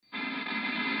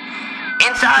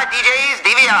Inside DJ's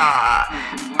DVR,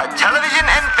 a television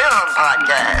and film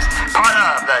podcast, part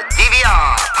of the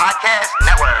DVR Podcast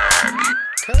Network.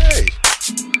 Okay.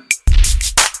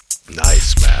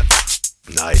 Nice, man.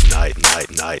 Nice,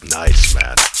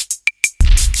 man.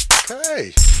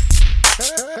 Okay.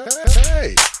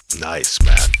 Hey. Nice,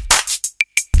 man.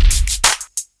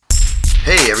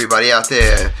 Hey, everybody out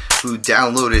there who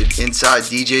downloaded Inside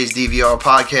DJ's DVR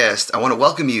podcast. I want to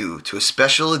welcome you to a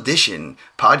special edition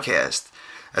podcast.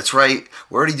 That's right,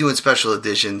 we're already doing special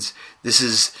editions. This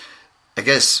is, I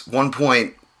guess,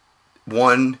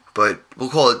 1.1, but we'll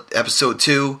call it episode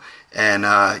 2. And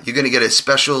you're going to get a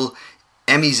special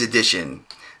Emmys edition.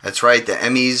 That's right, the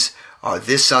Emmys are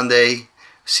this Sunday.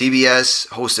 CBS,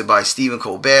 hosted by Stephen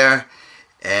Colbert.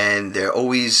 And they're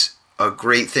always a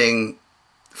great thing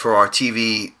for our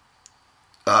TV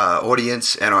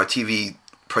audience and our TV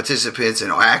participants and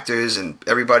our actors and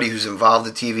everybody who's involved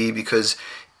in TV, because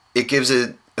it gives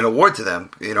an award to them.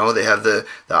 You know, they have the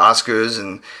Oscars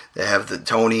and they have the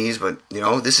Tonys, but, you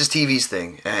know, this is TV's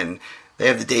thing. And they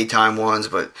have the daytime ones,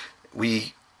 but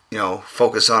we, you know,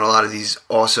 focus on a lot of these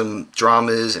awesome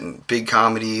dramas and big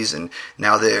comedies. And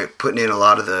now they're putting in a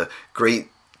lot of the great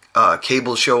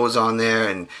cable shows on there.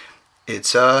 And it's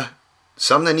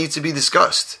something that needs to be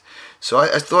discussed. So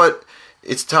I thought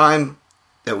it's time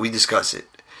that we discuss it.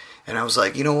 And I was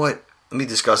like, you know what? Let me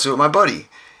discuss it with my buddy.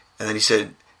 And then he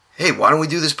said, hey, why don't we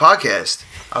do this podcast?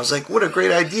 I was like, what a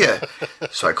great idea.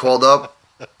 So I called up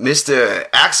Mr.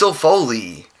 Axel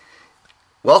Foley.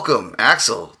 Welcome,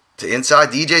 Axel, to Inside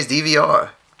DJ's DVR.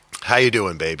 How you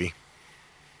doing, baby?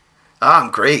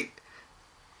 I'm great.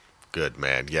 Good,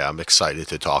 man. Yeah, I'm excited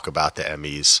to talk about the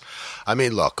Emmys. I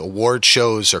mean, look, award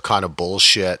shows are kind of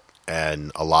bullshit,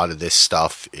 and a lot of this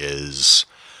stuff is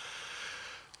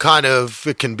kind of,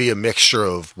 it can be a mixture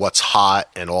of what's hot,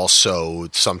 and also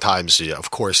sometimes,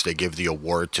 of course, they give the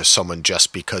award to someone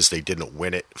just because they didn't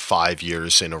win it 5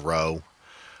 years in a row.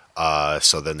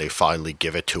 So then they finally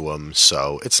give it to them.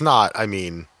 So it's not, I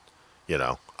mean, you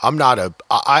know,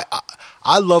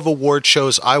 I love award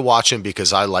shows. I watch them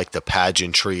because I like the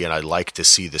pageantry and I like to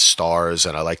see the stars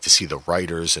and I like to see the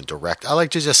writers and direct. I like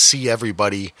to just see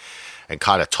everybody and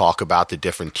kind of talk about the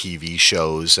different TV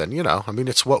shows. And, you know, I mean,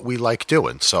 it's what we like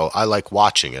doing. So I like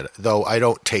watching it, though I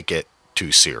don't take it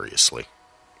too seriously.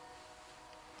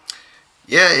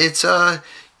 Yeah, it's,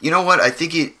 you know what? I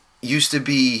think it used to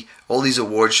be all these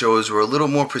award shows were a little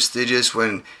more prestigious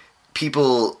when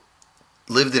people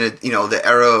lived in the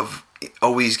era of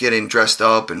always getting dressed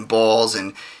up and balls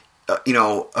and,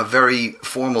 a very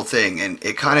formal thing. And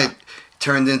it kind of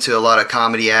turned into a lot of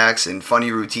comedy acts and funny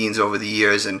routines over the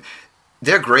years. And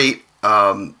they're great.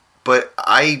 But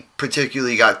I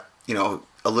particularly got,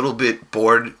 a little bit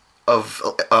bored of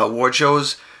award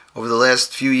shows over the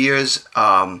last few years.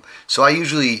 So I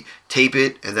usually tape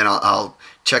it and then I'll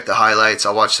check the highlights.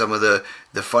 I'll watch some of the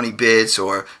funny bits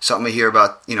or something I hear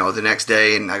about, the next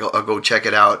day, and I'll go check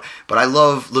it out. But I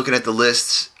love looking at the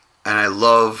lists, and I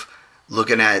love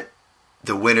looking at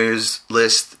the winners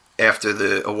list after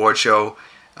the award show.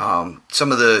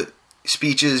 Some of the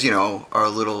speeches, are a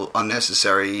little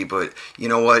unnecessary, but you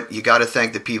know what? You got to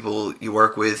thank the people you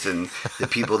work with and the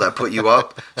people that put you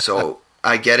up. So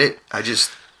I get it. I just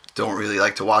don't really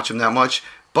like to watch them that much.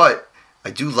 But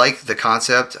I do like the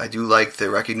concept, I do like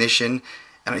the recognition,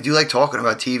 and I do like talking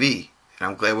about TV, and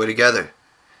I'm glad we're together.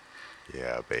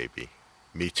 Yeah, baby.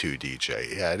 Me too,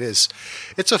 DJ. Yeah, it is.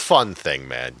 It's a fun thing,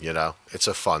 man, It's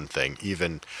a fun thing.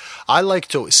 Even, I like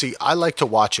to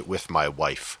watch it with my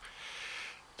wife.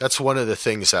 That's one of the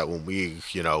things that when we,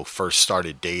 first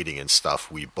started dating and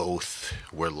stuff, we both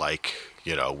were like,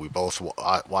 we both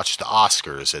watched the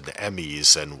Oscars and the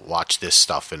Emmys and watch this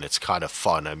stuff, and it's kind of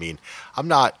fun. I mean,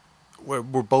 we're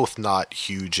both not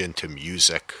huge into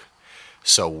music,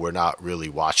 so we're not really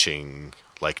watching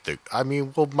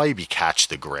we'll maybe catch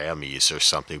the Grammys or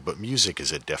something, but music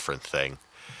is a different thing.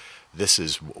 This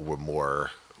is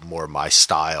more my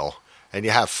style, and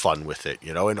you have fun with it,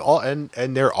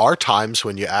 and there are times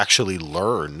when you actually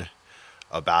learn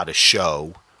about a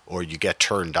show or you get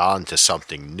turned on to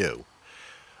something new.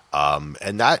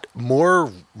 And that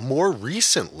more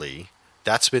recently,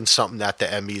 that's been something that the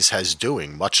Emmys has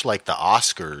doing, much like the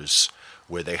Oscars,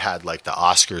 where they had like the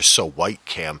Oscars So White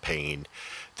campaign.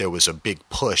 There was a big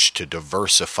push to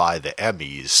diversify the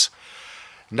Emmys,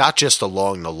 not just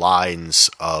along the lines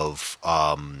of,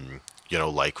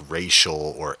 like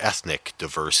racial or ethnic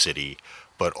diversity,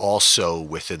 but also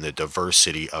within the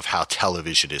diversity of how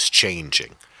television is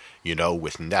changing,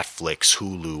 with Netflix,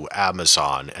 Hulu,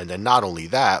 Amazon, and then not only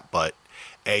that, but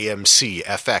AMC,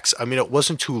 FX. I mean, it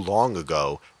wasn't too long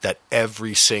ago that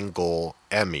every single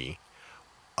Emmy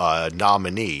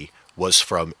nominee was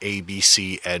from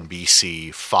ABC,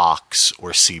 NBC, Fox,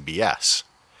 or CBS.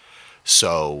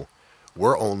 So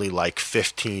we're only like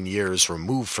 15 years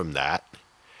removed from that,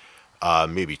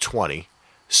 maybe 20.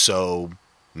 So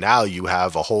now you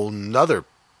have a whole nother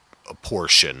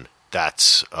portion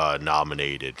that's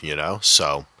nominated, you know?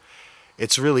 So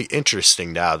it's really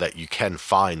interesting now that you can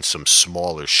find some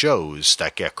smaller shows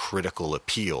that get critical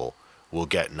appeal will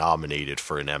get nominated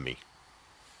for an Emmy.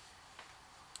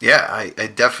 Yeah, I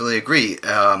definitely agree.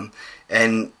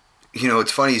 And, you know,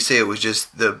 it's funny you say it was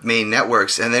just the main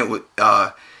networks. And then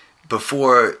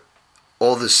before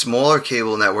all the smaller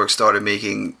cable networks started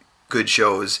making good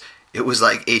shows, it was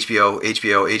like HBO.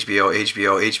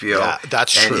 Yeah,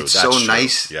 that's true. And it's so true.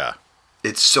 nice. Yeah.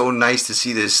 It's so nice to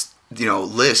see this, you know,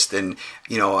 list. And,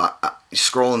 you know,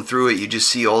 scrolling through it, you just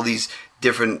see all these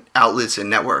different outlets and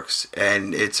networks.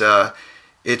 And it's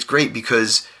great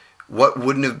because what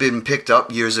wouldn't have been picked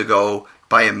up years ago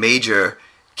by a major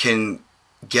can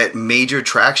get major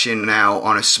traction now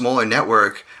on a smaller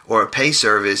network or a pay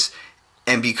service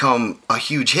and become a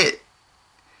huge hit.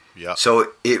 Yeah.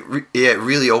 So it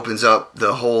really opens up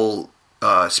the whole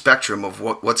spectrum of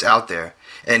what's out there.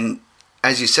 And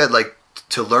as you said, like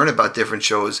to learn about different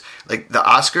shows, like the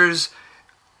Oscars,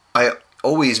 I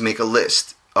always make a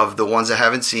list of the ones I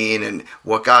haven't seen and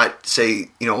what got, say,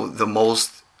 you know, the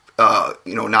most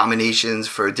nominations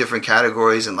for different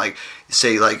categories, and like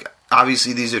say like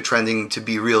obviously these are trending to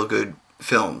be real good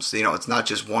films. You know, it's not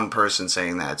just one person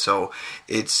saying that. So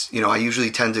it's, you know, I usually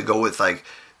tend to go with like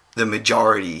the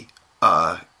majority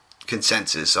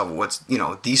consensus of what's, you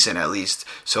know, decent at least.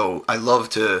 So I love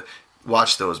to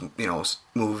watch those, you know,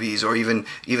 movies or even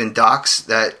docs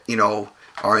that, you know,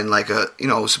 are in like a, you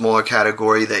know, smaller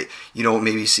category that you don't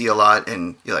maybe see a lot,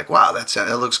 and you're like, wow,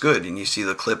 that looks good, and you see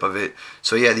the clip of it.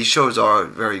 So yeah, these shows are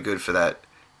very good for that.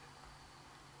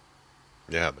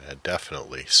 Yeah, man,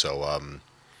 definitely. So I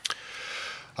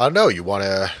don't know, you want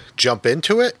to jump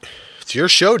into it? It's your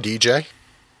show, DJ.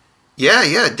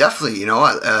 Yeah, definitely. You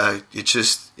know,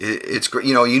 it's great.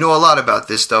 You know a lot about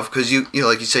this stuff because you know,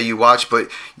 like you say, you watch, but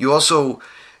you also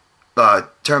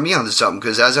turned me on to something,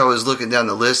 because as I was looking down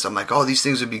the list, I'm like, oh, these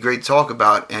things would be great to talk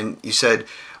about. And you said,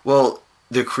 well,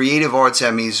 the Creative Arts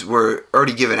Emmys were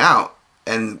already given out,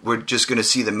 and we're just going to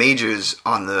see the majors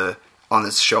on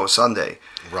this show Sunday.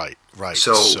 Right.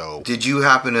 So did you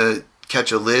happen to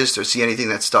catch a list or see anything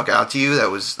that stuck out to you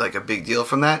that was like a big deal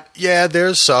from that? Yeah,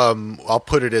 there's I'll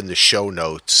put it in the show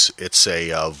notes. It's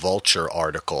a Vulture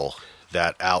article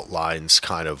that outlines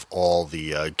kind of all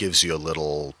the gives you a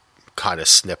little kind of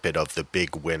snippet of the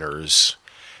big winners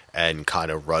and kind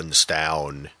of runs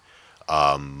down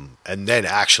and then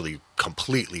actually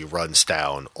completely runs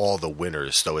down all the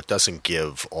winners, though it doesn't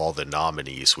give all the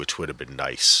nominees, which would have been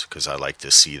nice because I like to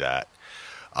see that.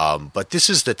 But this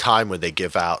is the time when they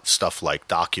give out stuff like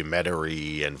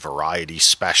documentary and variety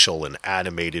special and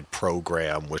animated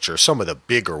program, which are some of the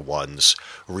bigger ones,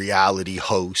 reality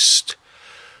host.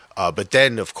 But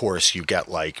then, of course, you get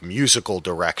like musical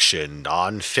direction,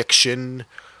 nonfiction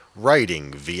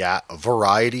writing, via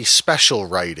variety special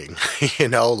writing, you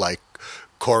know, like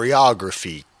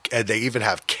choreography, and they even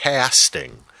have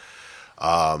casting,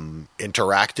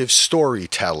 interactive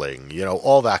storytelling, you know,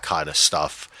 all that kind of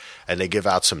stuff. And they give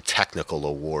out some technical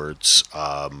awards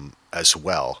as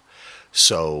well.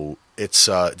 So it's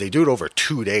they do it over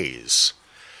 2 days.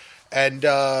 And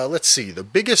let's see, the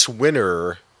biggest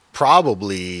winner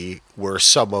probably were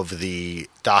some of the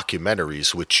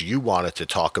documentaries which you wanted to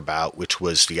talk about, which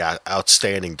was the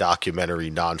outstanding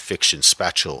documentary nonfiction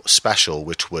special,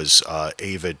 which was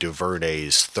Ava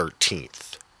DuVernay's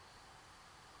 13th.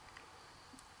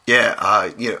 Yeah,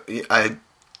 I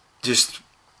just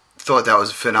thought that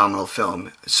was a phenomenal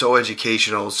film. So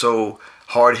educational, so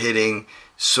hard-hitting,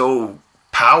 so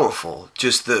powerful.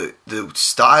 Just the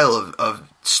style of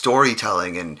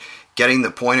storytelling and getting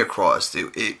the point across.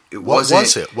 It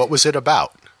wasn't. What was it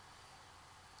about?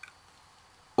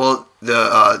 Well,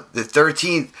 the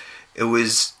 13th, it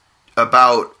was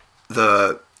about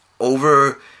the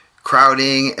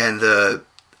overcrowding and the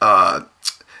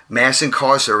mass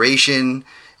incarceration.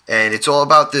 And it's all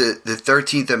about the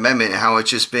 13th Amendment and how it's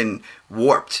just been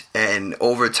warped. And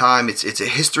over time, it's a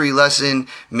history lesson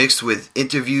mixed with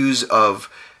interviews of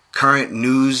current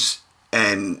news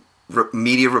and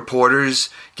media reporters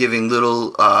giving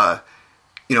little,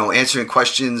 answering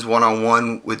questions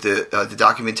one-on-one with the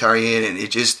documentarian. And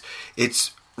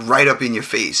it's right up in your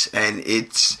face. And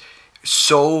it's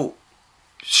so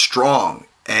strong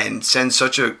and sends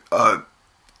such a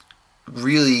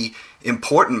really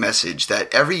important message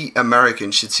that every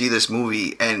American should see this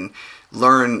movie and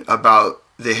learn about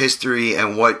the history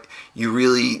and what you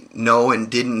really know and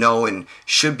didn't know and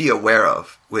should be aware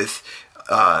of with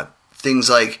things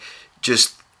like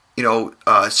just,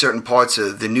 certain parts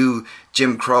of the new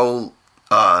Jim Crow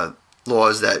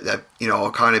laws that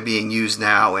are kind of being used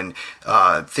now, and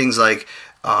things like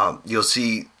you'll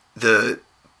see the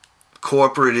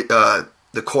corporate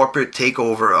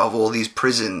takeover of all these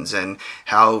prisons, and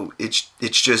how it's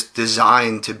just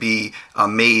designed to be a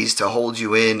maze to hold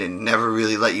you in and never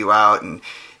really let you out, and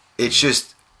it's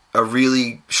just a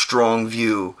really strong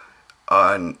view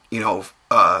on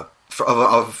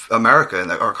of America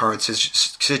and our current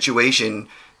situation,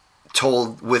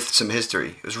 told with some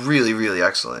history. It was really, really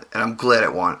excellent, and I'm glad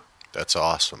it won. That's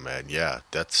awesome, man. Yeah,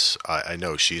 I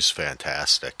know she's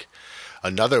fantastic.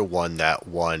 Another one that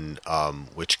won,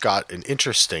 which got an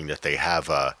interesting that they have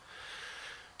a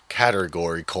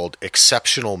category called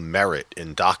Exceptional Merit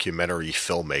in Documentary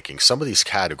Filmmaking. Some of these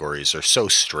categories are so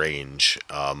strange,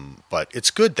 but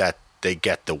it's good that they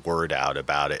get the word out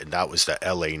about it. And that was the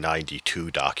LA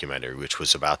 92 documentary, which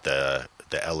was about the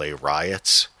LA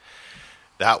riots.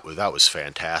 That was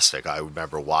fantastic. I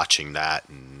remember watching that,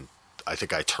 and I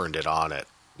think I turned it on at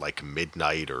like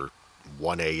midnight or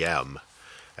 1 a.m.,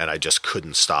 and I just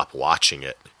couldn't stop watching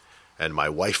it. And my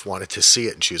wife wanted to see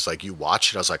it, and she was like, "You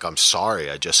watch it?" I was like, "I'm sorry,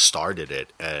 I just started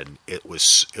it." And it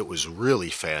was really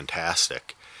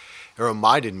fantastic. It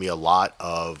reminded me a lot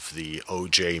of the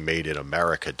O.J. Made in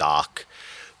America doc,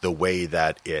 the way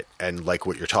that and like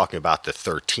what you're talking about, the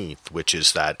 13th, which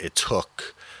is that it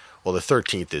took, well, the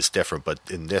 13th is different, but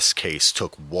in this case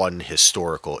took one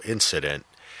historical incident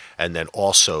and then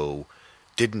also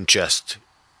didn't just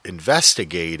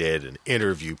investigate it and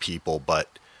interview people,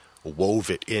 but wove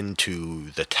it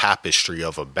into the tapestry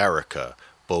of America,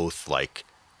 both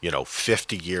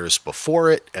 50 years before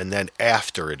it and then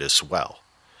after it as well.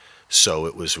 So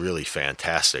it was really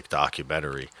fantastic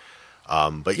documentary.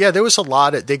 But yeah, there was a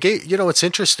lot of, they gave, it's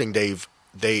interesting, Dave.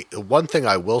 One thing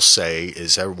I will say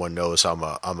is, everyone knows I'm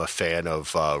a fan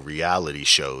of reality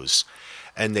shows,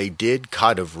 and they did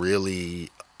kind of really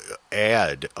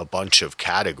add a bunch of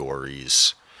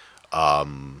categories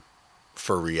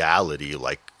for reality,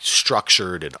 like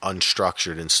structured and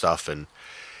unstructured and stuff. And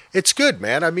it's good,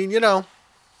 man. I mean, the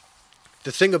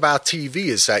thing about TV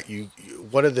is that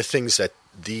one of the things that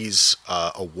these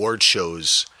award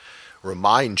shows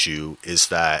remind you is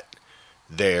that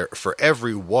for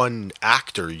every one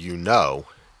actor,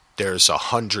 there's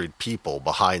 100 people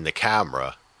behind the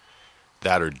camera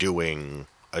that are doing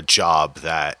a job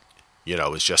that,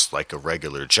 is just like a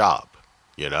regular job,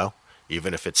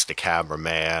 even if it's the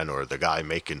cameraman or the guy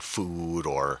making food,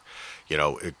 or, you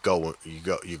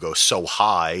go so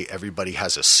high, everybody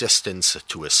has assistants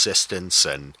to assistants.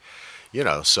 And,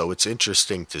 so it's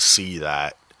interesting to see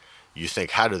that. You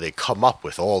think, how do they come up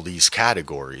with all these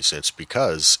categories? It's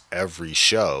because every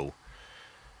show,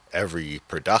 every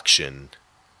production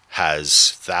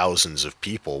has thousands of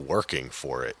people working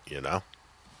for it,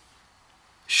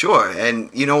 Sure. And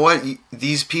you know what?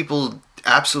 These people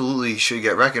absolutely should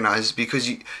get recognized, because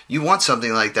you want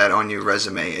something like that on your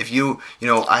resume. If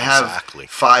I have Exactly.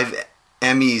 5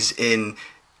 Emmys in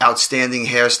outstanding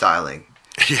hairstyling.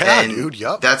 Yeah, and dude,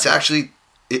 yep. That's actually...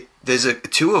 There's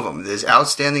 2 of them. There's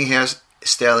outstanding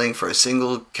hairstyling for a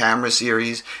single camera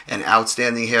series and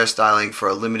outstanding hairstyling for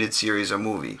a limited series or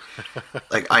movie.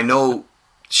 I know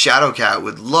Shadowcat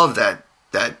would love that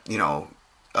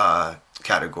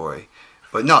category.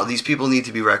 But no, these people need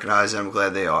to be recognized, and I'm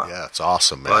glad they are. Yeah, it's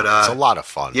awesome, man. But, it's a lot of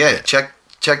fun. Yeah, check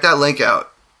that link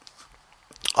out.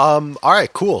 All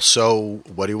right, cool. So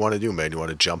what do you want to do, man? You want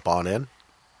to jump on in?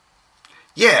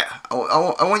 Yeah,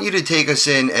 I want you to take us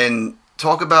in and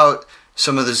talk about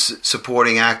some of the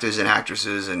supporting actors and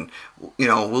actresses, and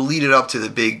we'll lead it up to the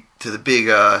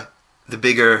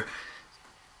bigger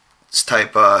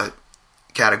type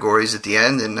categories at the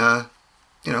end, and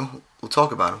we'll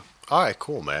talk about them. All right,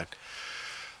 cool, man.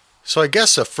 So I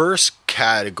guess the first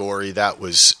category that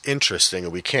was interesting,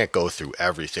 and we can't go through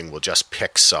everything, we'll just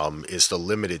pick some, is the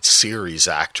limited series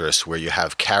actress, where you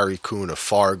have Carrie Coon of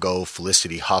Fargo,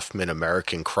 Felicity Huffman,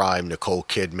 American Crime, Nicole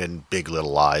Kidman, Big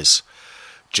Little Lies,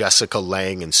 Jessica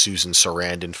Lange and Susan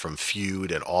Sarandon from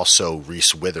Feud, and also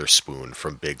Reese Witherspoon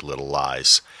from Big Little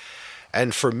Lies.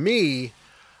 And for me,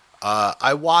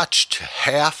 I watched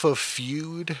half of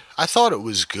Feud. I thought it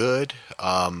was good.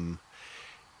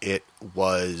 It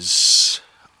was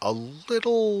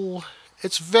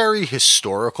it's very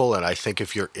historical, and I think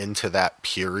if you're into that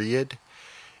period,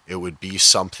 it would be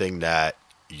something that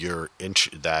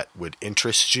that would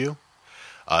interest you.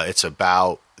 It's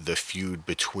about the feud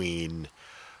between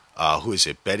who is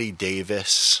it? Betty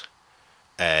Davis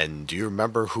And do you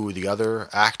remember who the other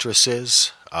actress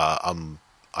is?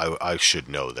 I should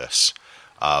know this,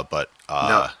 but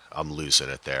No. I'm losing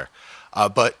it there.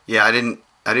 But Yeah, I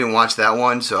didn't watch that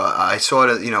one, so I saw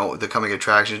it. The coming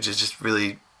attractions is just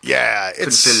really yeah,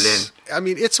 couldn't fit it in. I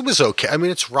mean, it was okay. I mean,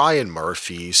 it's Ryan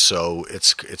Murphy, so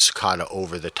it's kind of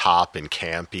over the top and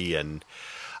campy, and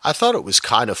I thought it was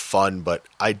kind of fun, but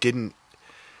I didn't.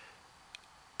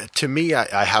 To me,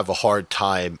 I have a hard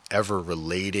time ever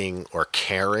relating or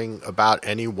caring about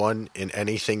anyone in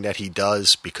anything that he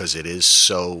does because it is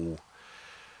so.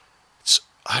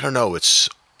 I don't know. It's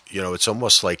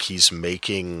almost like he's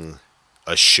making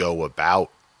a show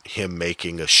about him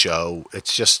making a show.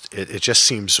 It's just it just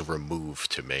seems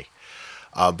removed to me.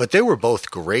 But they were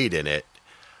both great in it.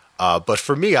 But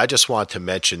for me, I just want to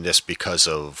mention this because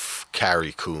of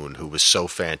Carrie Coon, who was so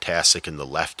fantastic in The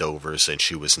Leftovers, and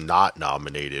she was not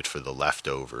nominated for The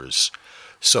Leftovers.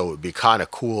 So it would be kind of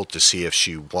cool to see if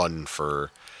she won for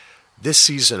this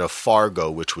season of Fargo,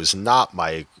 which was not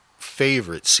my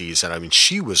favorite season. I mean,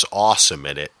 she was awesome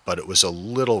in it, but it was a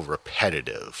little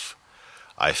repetitive,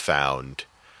 I found.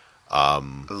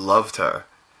 Loved her.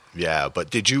 Yeah,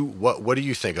 but what do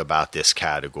you think about this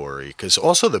category? Because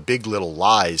also The Big Little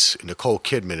Lies, Nicole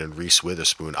Kidman and Reese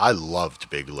Witherspoon, I loved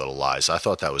Big Little Lies. I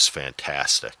thought that was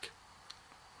fantastic.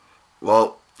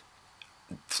 Well,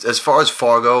 as far as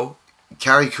Fargo,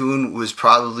 Carrie Coon was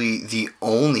probably the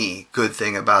only good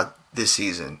thing about this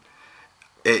season.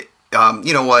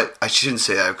 You know what? I shouldn't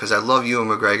say that because I love Ewan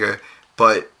McGregor,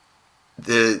 but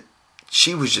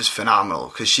she was just phenomenal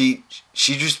because she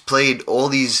just played all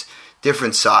these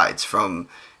different sides, from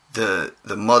the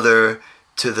mother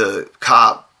to the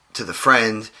cop to the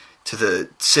friend to the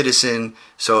citizen.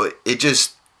 So it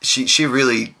just she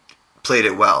really played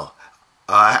it well.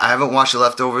 I haven't watched The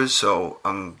Leftovers, so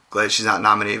I'm glad she's not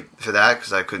nominated for that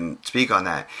because I couldn't speak on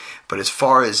that. But as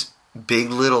far as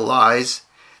Big Little Lies,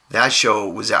 that show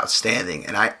was outstanding,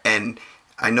 and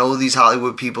I know these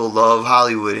Hollywood people love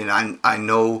Hollywood, and I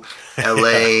know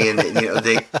L.A. and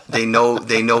they know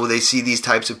they see these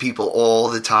types of people all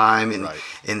the time, and right.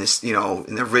 in this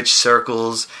in the rich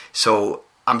circles. So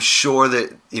I'm sure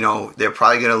that they're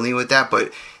probably going to lean with that.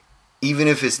 But even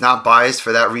if it's not biased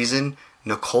for that reason,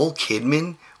 Nicole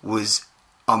Kidman was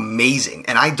amazing,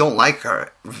 and I don't like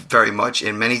her very much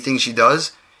in many things she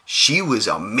does. She was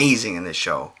amazing in this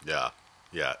show. Yeah.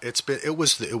 Yeah, you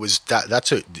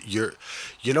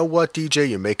know what, DJ,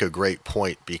 you make a great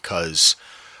point because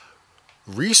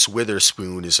Reese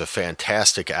Witherspoon is a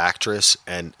fantastic actress,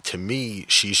 and to me,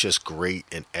 she's just great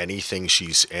in anything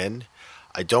she's in.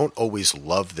 I don't always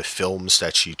love the films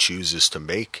that she chooses to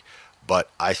make, but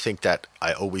I think that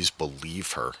I always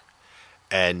believe her.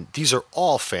 And these are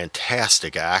all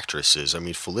fantastic actresses. I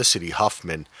mean, Felicity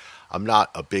Huffman, I'm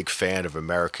not a big fan of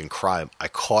American Crime. I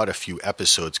caught a few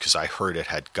episodes because I heard it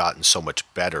had gotten so much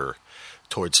better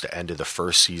towards the end of the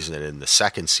first season and in the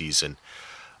second season.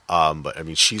 But I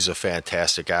mean, she's a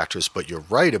fantastic actress. But you're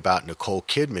right about Nicole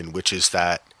Kidman, which is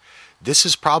that this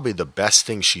is probably the best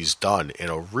thing she's done in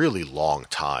a really long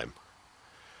time.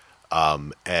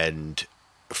 And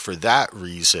for that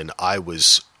reason, I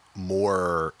was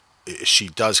more... She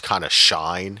does kind of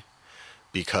shine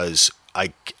because...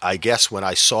 I guess when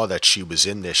I saw that she was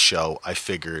in this show, I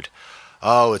figured,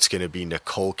 oh, it's going to be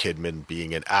Nicole Kidman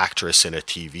being an actress in a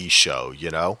TV show,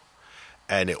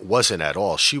 And it wasn't at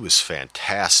all. She was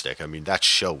fantastic. I mean, that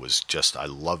show was just, I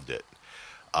loved it.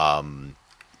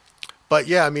 But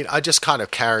yeah, I mean, I just kind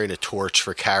of carrying a torch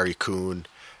for Carrie Coon.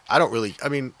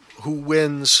 Who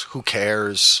wins? Who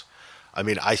cares? I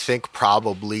mean, I think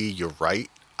probably you're right.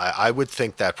 I would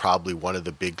think that probably one of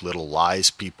the Big Little Lies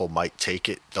people might take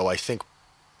it, though I think,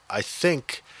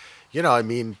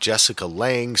 Jessica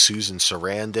Lange, Susan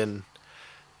Sarandon,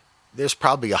 there's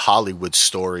probably a Hollywood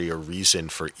story or reason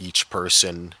for each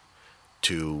person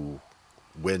to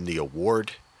win the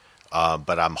award.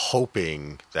 But I'm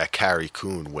hoping that Carrie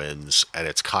Coon wins, and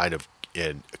it's kind of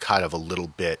a little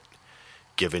bit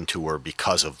given to her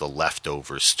because of The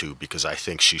Leftovers too, because I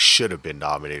think she should have been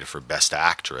nominated for Best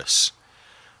Actress.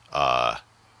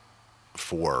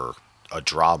 For a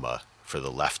drama for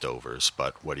The Leftovers,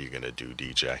 but what are you going to do,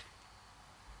 DJ?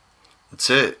 That's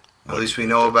it. At least we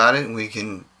know about it, and we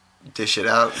can dish it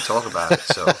out and talk about it.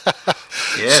 So,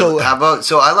 yeah.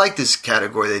 So I like this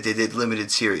category that they did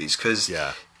limited series because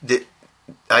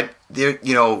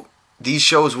these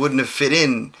shows wouldn't have fit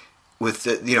in with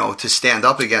to stand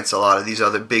up against a lot of these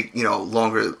other big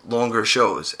longer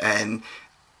shows. And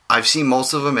I've seen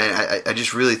most of them, and I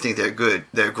just really think they're good.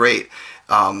 They're great.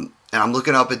 And I'm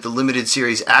looking up at the limited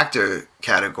series actor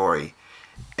category,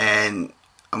 and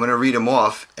I'm going to read them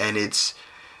off. And it's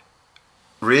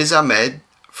Riz Ahmed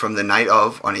from The Night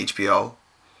Of on HBO,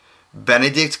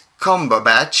 Benedict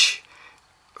Cumberbatch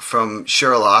from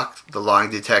Sherlock, The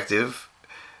Lying Detective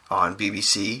on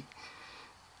BBC,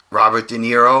 Robert De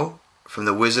Niro from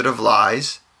The Wizard of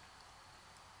Lies,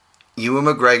 Ewan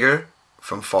McGregor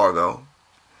from Fargo,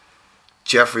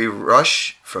 Jeffrey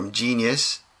Rush from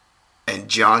Genius, and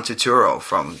John Turturro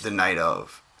from The Night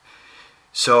Of.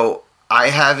 So I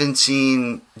haven't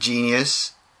seen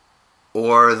Genius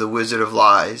or The Wizard of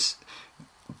Lies,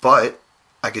 but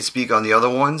I could speak on the other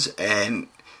ones, and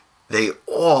they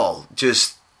all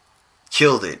just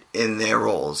killed it in their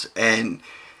roles. And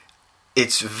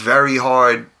it's very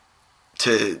hard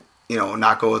to,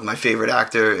 not go with my favorite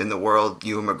actor in the world,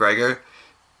 Ewan McGregor,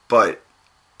 but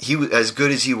he was as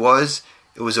good as he was.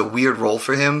 It was a weird role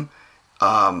for him,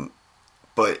 and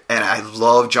I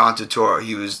love John Turturro.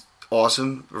 He was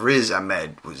awesome. Riz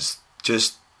Ahmed was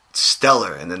just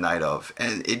stellar in The Night Of,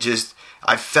 and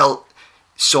I felt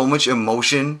so much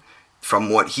emotion from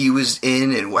what he was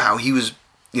in and how he was,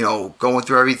 going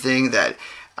through everything, that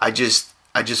I just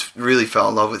really fell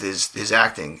in love with his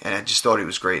acting, and I just thought he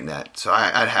was great in that. So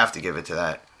I'd have to give it to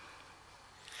that.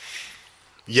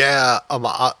 Yeah,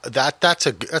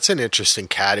 that's an interesting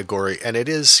category, and it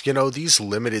is, these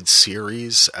limited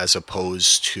series as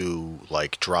opposed to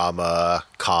like drama,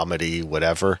 comedy,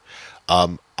 whatever.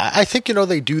 I think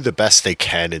they do the best they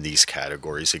can in these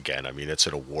categories. Again, I mean, it's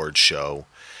an award show.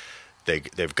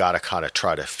 They've got to kind of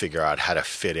try to figure out how to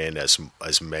fit in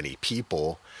as many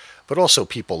people, but also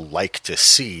people like to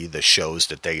see the shows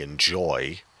that they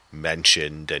enjoy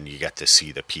mentioned, and you get to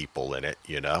see the people in it,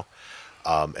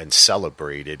 and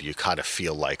celebrated. You kind of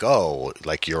feel like, oh,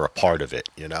 like you're a part of it,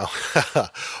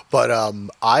 But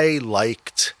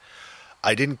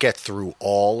I didn't get through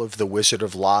all of The Wizard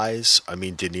of Lies. I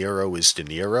mean, De Niro is De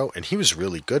Niro, and he was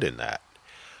really good in that.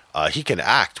 He can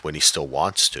act when he still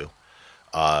wants to.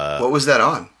 What was that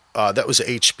on? That was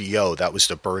HBO. That was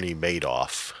the Bernie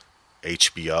Madoff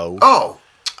HBO. Oh,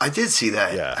 I did see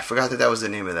that. Yeah. I forgot that was the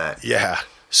name of that. Yeah.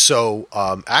 So,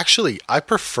 actually, I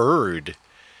preferred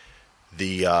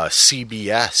the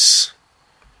CBS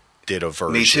did a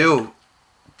version. Me too.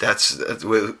 That's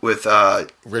with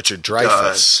Richard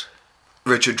Dreyfuss.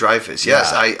 Richard Dreyfuss.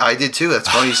 Yes, Yeah. I did too. That's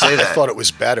funny you say that. I thought it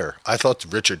was better. I thought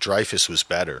Richard Dreyfuss was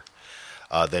better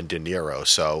than De Niro.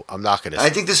 So I'm not going to. I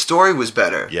think the story was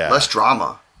better. Yeah. Less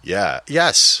drama. Yeah.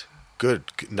 Yes. Good.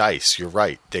 Nice. You're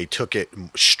right. They took it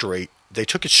straight. They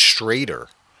took it straighter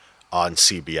on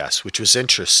CBS, which was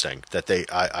interesting. That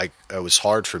it was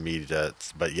hard for me to,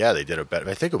 but yeah, they did a better.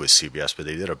 I think it was CBS, but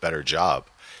they did a better job.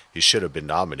 He should have been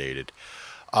nominated.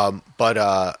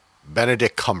 But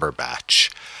Benedict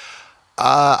Cumberbatch.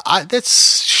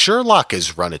 That's Sherlock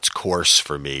has run its course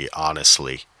for me,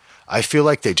 honestly. I feel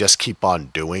like they just keep on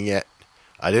doing it.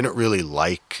 I didn't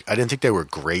think they were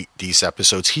great, these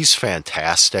episodes. He's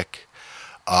fantastic.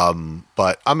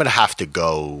 But I'm going to have to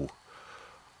go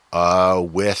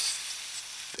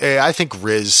with, I think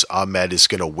Riz Ahmed is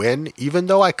going to win, even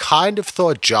though I kind of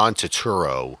thought John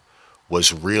Turturro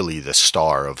was really the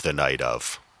star of The Night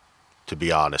Of, to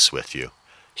be honest with you.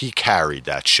 He carried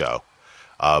that show.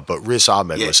 But Riz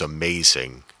Ahmed was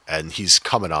amazing, and he's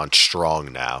coming on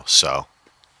strong now, so.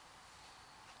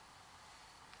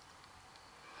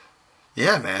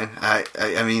 Yeah, man.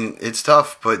 I mean, it's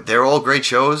tough, but they're all great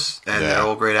shows, and they're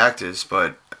all great actors,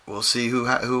 but we'll see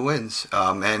who wins.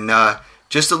 And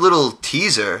just a little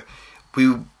teaser,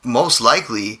 we most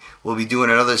likely will be doing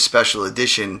another special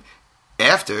edition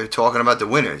after talking about the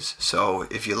winners. So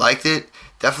if you liked it,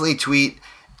 definitely tweet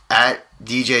at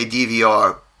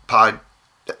DJDVR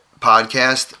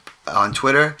podcast on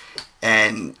Twitter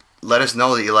and let us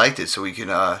know that you liked it, so we can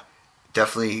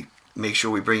definitely make sure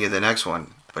we bring you the next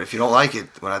one. But if you don't like it,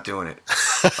 we're not doing it.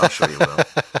 I'm sure you will.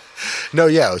 No,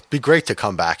 yeah, it'd be great to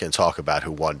come back and talk about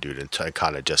who won, dude, and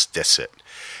kind of just diss it.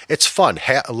 It's fun.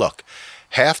 Look,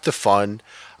 half the fun,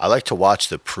 I like to watch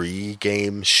the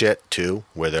pre-game shit, too,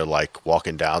 where they're, like,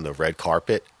 walking down the red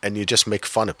carpet, and you just make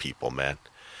fun of people, man.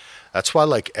 That's why,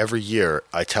 like, every year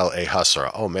I tell A.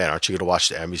 Hustler, oh, man, aren't you going to watch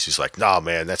the Emmys? He's like, nah,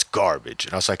 man, that's garbage.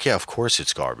 And I was like, yeah, of course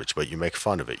it's garbage, but you make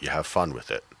fun of it. You have fun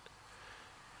with it.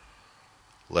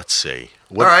 Let's see.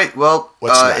 All right. Well,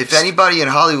 next? If anybody in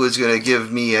Hollywood is going to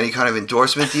give me any kind of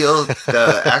endorsement deal,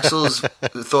 Axel's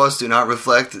thoughts do not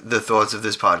reflect the thoughts of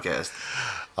this podcast.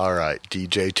 All right.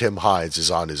 DJ Tim Hines is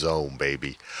on his own,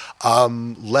 baby.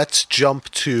 Let's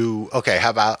jump to, okay,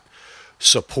 how about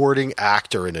supporting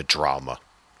actor in a drama?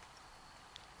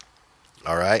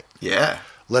 All right. Yeah.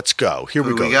 Let's go. Here we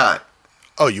go. Who we got?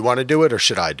 Oh, you want to do it or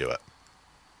should I do it?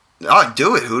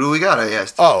 Do it. Who do we got? I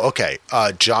asked. Oh, okay.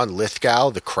 John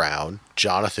Lithgow, The Crown.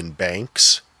 Jonathan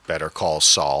Banks, Better Call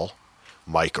Saul.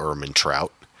 Mike Ehrmantraut.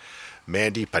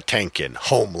 Mandy Patinkin,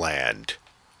 Homeland.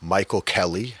 Michael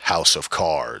Kelly, House of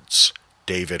Cards.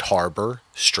 David Harbour,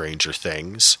 Stranger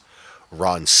Things.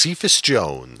 Ron Cephas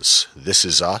Jones, This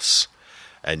Is Us.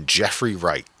 And Jeffrey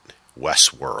Wright,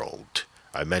 Westworld.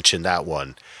 I mentioned that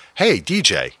one. Hey,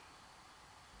 DJ.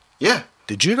 Yeah.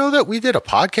 Did you know that we did a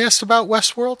podcast about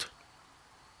Westworld?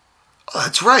 Oh,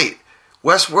 that's right.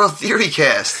 Westworld Theory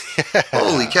Cast.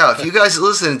 Holy cow. If you guys are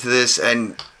listening to this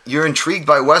and you're intrigued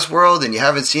by Westworld and you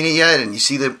haven't seen it yet and you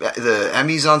see the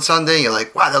Emmys on Sunday and you're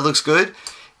like, wow, that looks good.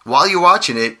 While you're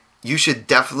watching it, you should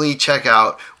definitely check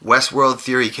out Westworld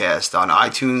Theory Cast on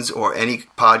iTunes or any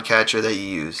podcatcher that you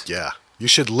use. Yeah. You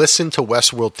should listen to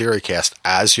Westworld Theory Cast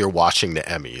as you're watching the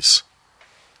Emmys.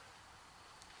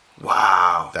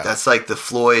 Wow. That's like the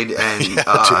Floyd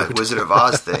and Wizard of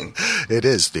Oz thing. It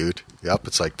is, dude. Yep,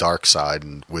 it's like Dark Side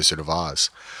and Wizard of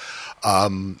Oz.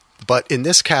 But in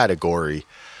this category,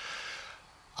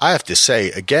 I have to say,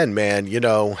 again, man,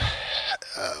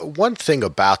 one thing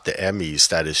about the Emmys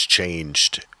that has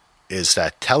changed is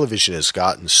that television has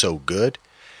gotten so good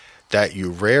that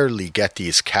you rarely get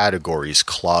these categories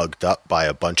clogged up by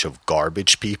a bunch of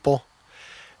garbage people.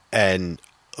 And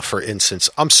for instance,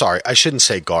 I'm sorry, I shouldn't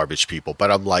say garbage people,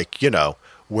 but I'm like,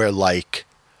 where like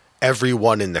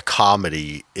everyone in the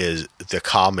comedy is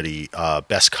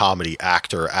best comedy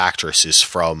actor or actress is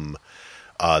from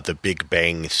The Big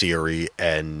Bang Theory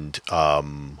and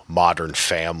Modern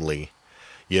Family,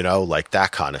 like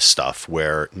that kind of stuff,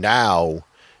 where now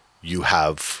you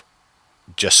have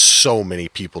just so many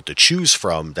people to choose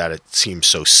from that it seems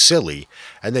so silly.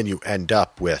 And then you end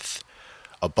up with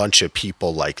a bunch of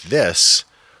people like this,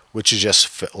 which is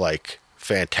just like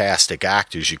fantastic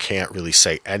actors. You can't really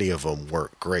say any of them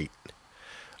weren't great.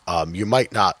 You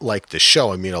might not like the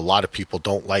show. I mean, a lot of people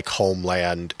don't like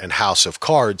Homeland and House of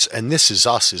Cards, and This Is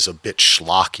Us is a bit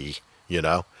schlocky,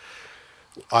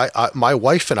 my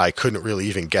wife and I couldn't really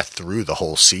even get through the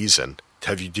whole season.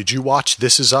 Did you watch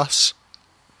This Is Us?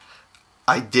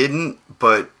 I didn't,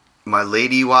 but my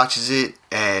lady watches it,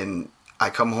 and I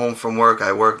come home from work.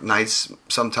 I work nights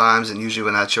sometimes, and usually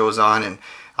when that show's on, and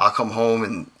I'll come home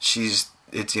and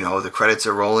the credits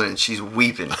are rolling and she's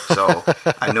weeping. So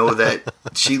I know that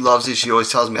she loves it. She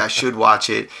always tells me I should watch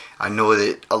it. I know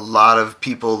that a lot of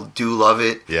people do love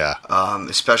it. Yeah.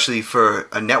 Especially for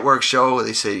a network show.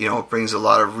 They say, it brings a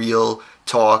lot of real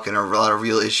talk and a lot of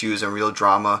real issues and real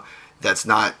drama that's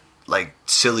not like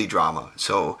silly drama.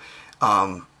 So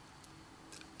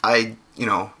I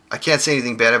can't say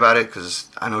anything bad about it because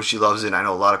I know she loves it. I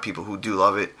know a lot of people who do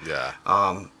love it. Yeah.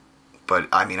 But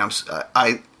I mean,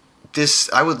 I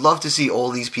would love to see all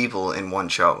these people in one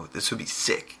show. This would be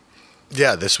sick.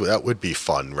 Yeah, that would be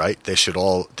fun, right? They should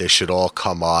all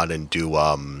come on and do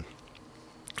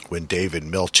when David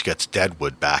Milch gets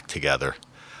Deadwood back together.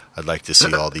 I'd like to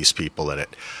see all these people in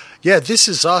it. Yeah, This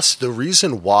Is Us. The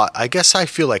reason why, I guess I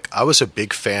feel like I was a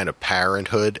big fan of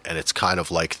Parenthood, and it's kind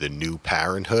of like the new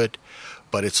Parenthood,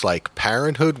 but it's like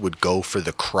Parenthood would go for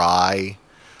the cry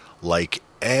like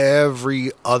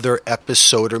every other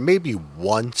episode, or maybe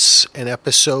once an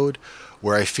episode,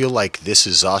 where I feel like This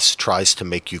Is Us tries to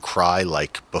make you cry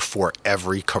like before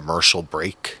every commercial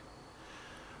break.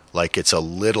 Like it's a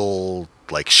little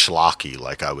like schlocky,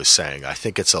 like I was saying. I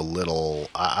think it's a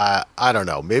little, I don't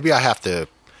know, maybe I have to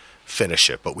finish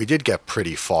it, but we did get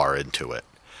pretty far into it.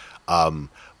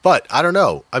 But I don't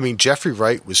know. I mean, Jeffrey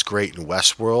Wright was great in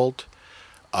Westworld.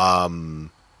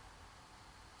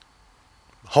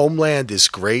 Homeland is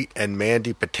great, and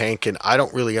Mandy Patinkin, I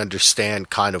don't really understand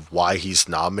kind of why he's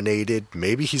nominated.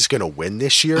 Maybe he's going to win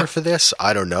this year for this.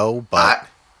 I don't know, but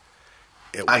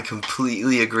I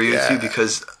completely agree with you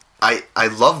because I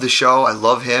love the show. I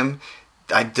love him.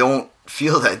 I don't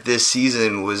feel that this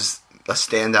season was a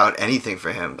standout anything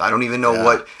for him. I don't even know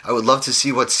what. I would love to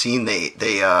see what scene they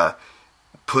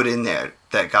put in there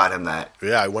that got him that.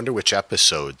 Yeah, I wonder which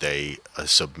episode they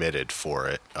submitted for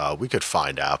it. We could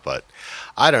find out, but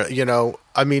I don't,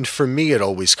 I mean, for me, it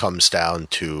always comes down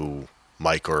to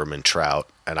Mike Ehrmantraut,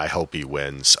 and I hope he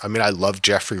wins. I mean, I love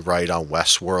Jeffrey Wright on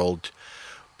Westworld,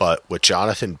 but what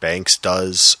Jonathan Banks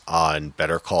does on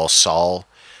Better Call Saul,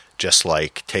 just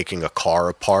like taking a car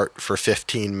apart for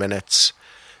 15 minutes,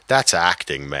 that's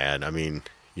acting, man. I mean,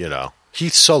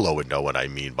 Heath Solo would know what I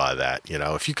mean by that.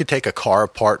 If you could take a car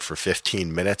apart for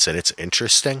 15 minutes and it's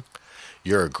interesting,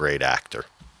 you're a great actor.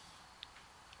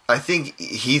 I think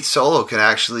Heath Solo can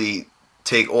actually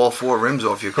take all 4 rims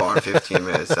off your car in 15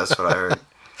 minutes. That's what I heard.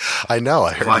 I know.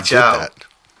 I heard Watch he did out. that.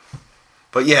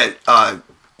 But yeah,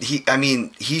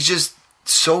 he's just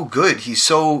so good. He's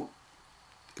so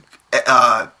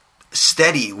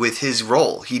steady with his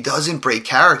role. He doesn't break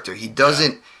character. He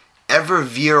doesn't ever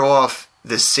veer off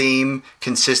the same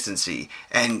consistency.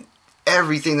 And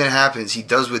everything that happens, he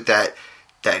does with that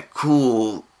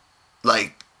cool,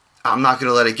 like, I'm not going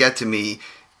to let it get to me.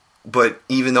 But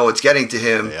even though it's getting to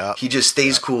him, he just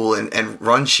stays cool and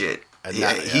runs shit. And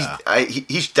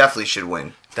he definitely should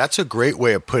win. That's a great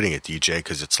way of putting it, DJ,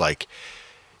 because it's like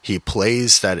he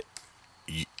plays that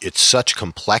it's such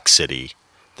complexity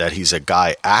that he's a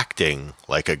guy acting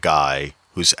like a guy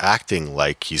who's acting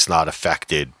like he's not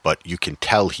affected, but you can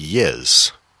tell he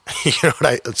is. You know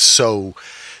what it's so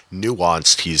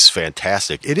nuanced. He's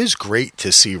fantastic. It is great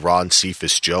to see Ron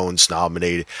Cephas Jones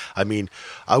nominated. I mean,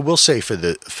 I will say for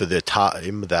the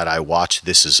time that I watched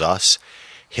This Is Us,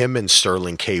 him and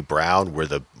Sterling K. Brown were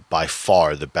by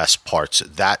far the best parts.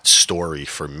 That story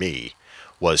for me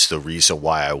was the reason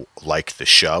why I like the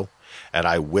show, and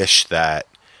I wish that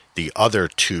the other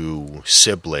two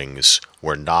siblings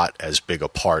were not as big a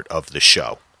part of the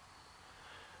show,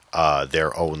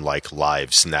 their own like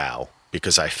lives now,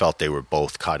 because I felt they were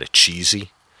both kind of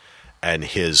cheesy, and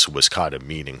his was kind of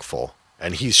meaningful.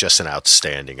 And he's just an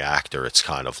outstanding actor. It's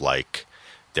kind of like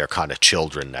they're kind of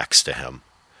children next to him.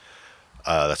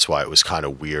 That's why it was kind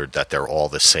of weird that they're all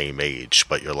the same age,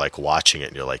 but you're like watching it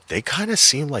and you're like, they kind of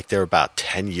seem like they're about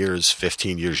 10 years,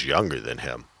 15 years younger than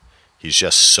him. He's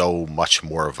just so much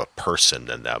more of a person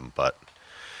than them. But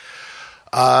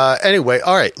anyway,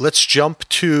 all right, let's jump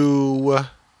to...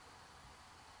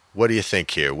 What do you think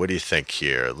here?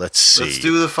 Let's see. Let's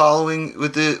do the following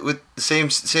with the same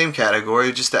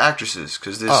category, just the actresses,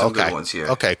 because there's some good ones here.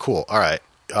 Okay, cool. All right.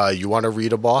 You want to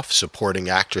read them off? Supporting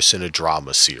actress in a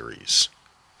drama series.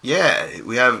 Yeah,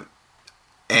 we have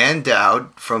Anne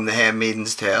Dowd from The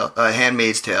Handmaid's Tale,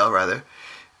 rather.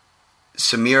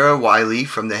 Samira Wiley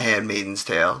from The Handmaid's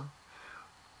Tale.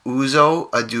 Uzo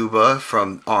Aduba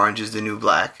from Orange is the New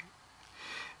Black.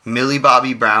 Millie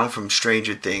Bobby Brown from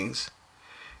Stranger Things.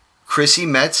 Chrissy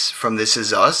Metz from This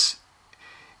Is Us.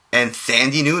 And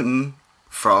Thandie Newton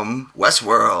from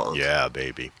Westworld. Yeah,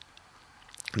 baby.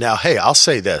 Now, hey, I'll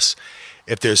say this.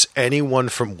 If there's anyone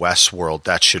from Westworld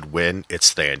that should win,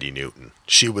 it's Thandie Newton.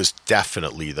 She was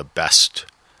definitely the best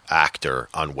actor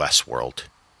on Westworld.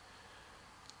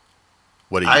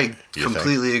 What do you I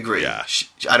completely agree. Yeah.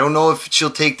 I don't know if she'll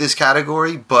take this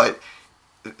category, but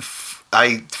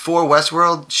for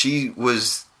Westworld, she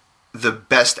was the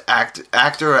best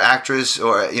actor or actress,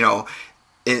 or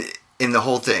in the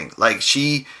whole thing. Like,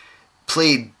 she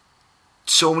played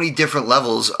so many different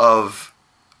levels of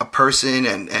a person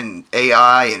and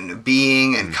AI and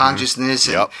being and consciousness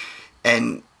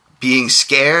and being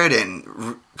scared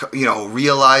and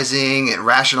realizing and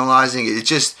rationalizing. It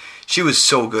just, she was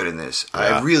so good in this. Yeah.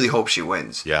 I really hope she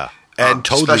wins. Yeah. And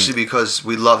totally, especially because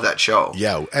we love that show.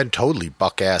 Yeah, and totally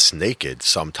buck-ass naked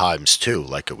sometimes too,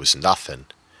 like it was nothing.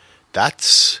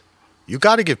 You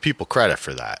got to give people credit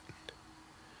for that.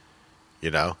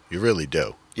 You really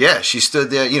do. Yeah, she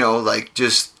stood there,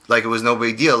 just like it was no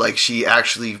big deal. Like, she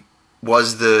actually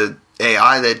was the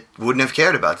AI that wouldn't have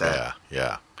cared about that.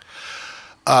 Yeah.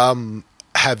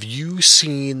 Have you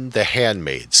seen The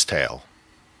Handmaid's Tale?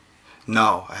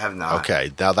 No, I have not.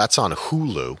 Okay, now that's on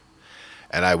Hulu,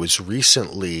 and I was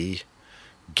recently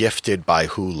gifted by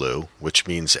Hulu, which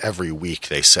means every week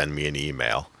they send me an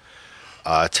email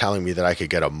telling me that I could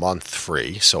get a month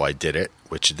free, so I did it,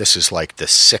 which this is like the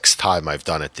 6th time I've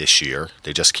done it this year.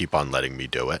 They just keep on letting me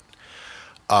do it.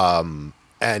 And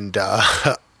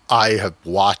I have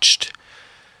watched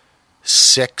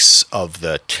 6 of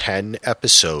the 10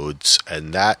 episodes,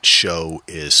 and that show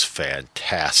is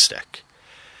fantastic.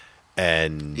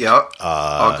 And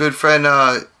our good friend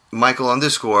Michael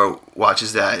 _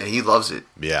 watches that, and he loves it.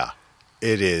 Yeah,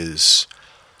 it is.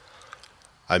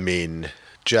 I mean,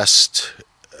 just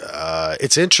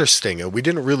it's interesting, and we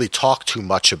didn't really talk too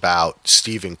much about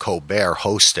Stephen Colbert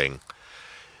hosting.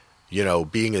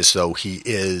 Being as though he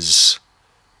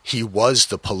was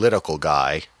the political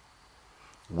guy,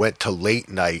 went to late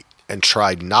night and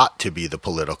tried not to be the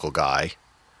political guy.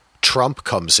 Trump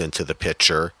comes into the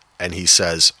picture and he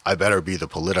says, I better be the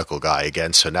political guy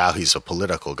again. So now he's a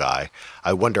political guy.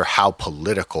 I wonder how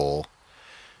political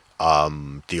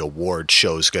the award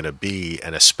show is going to be,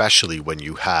 and especially when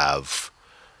you have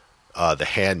The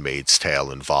Handmaid's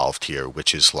Tale involved here,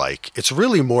 which is like, it's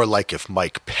really more like if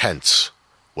Mike Pence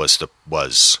was the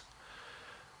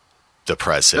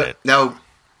president. Now,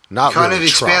 not kind really of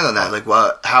expand Trump. on that. Like,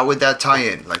 how would that tie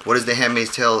in? Like, what is The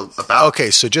Handmaid's Tale about? Okay,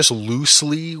 so just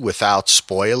loosely, without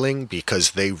spoiling,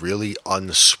 because they really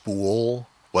unspool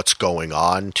what's going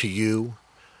on to you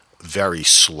very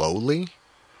slowly,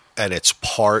 and it's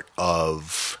part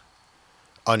of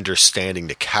understanding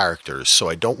the characters, so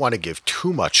I don't want to give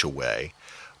too much away,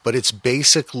 but it's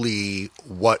basically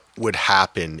what would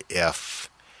happen if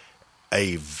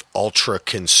a ultra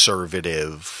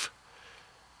conservative,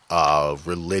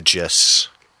 religious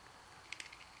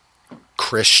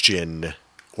Christian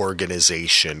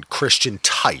organization, Christian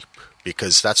type,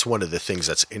 because that's one of the things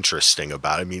that's interesting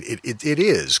about it. I mean, it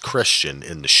is Christian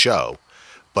in the show,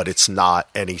 but it's not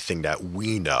anything that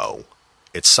we know.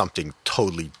 It's something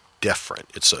totally different.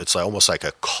 It's like, almost like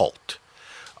a cult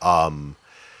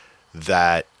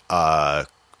that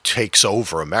takes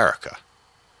over America,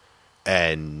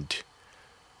 and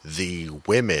the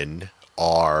women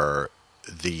are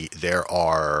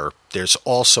there's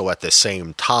also at the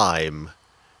same time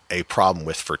a problem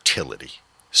with fertility.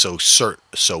 So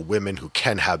women who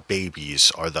can have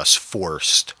babies are thus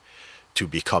forced to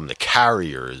become the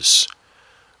carriers.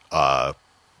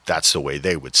 That's the way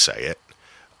they would say it,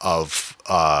 of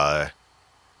the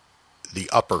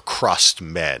upper crust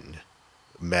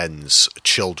men's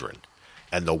children,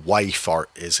 and the wife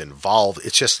is involved.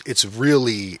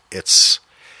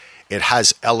 It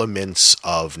has elements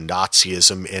of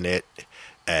Nazism in it,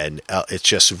 and it's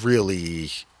just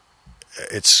really,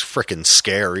 it's freaking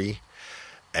scary,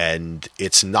 and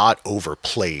it's not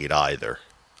overplayed either.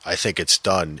 I think it's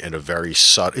done in a very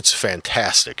subtle. It's a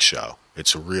fantastic show.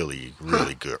 It's a really,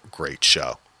 really good, great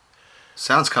show.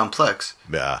 Sounds complex.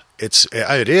 Yeah,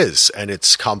 it is, and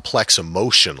it's complex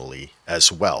emotionally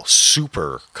as well.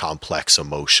 Super complex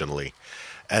emotionally,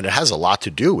 and it has a lot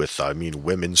to do with, I mean,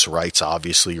 women's rights,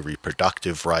 obviously,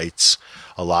 reproductive rights,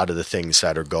 a lot of the things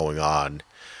that are going on,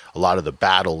 a lot of the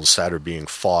battles that are being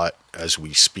fought as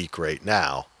we speak right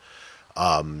now.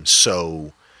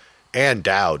 So Ann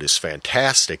Dowd is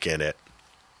fantastic in it,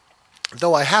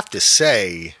 though I have to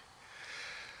say,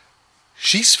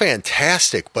 she's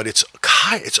fantastic, but it's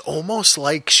almost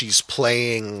like she's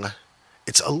playing.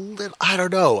 It's a little, I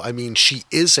don't know. I mean, she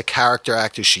is a character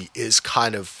actor. She is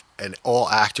kind of, and all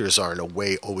actors are in a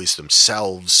way always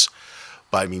themselves.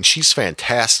 But I mean, she's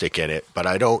fantastic in it. But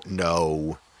I don't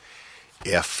know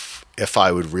if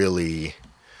I would really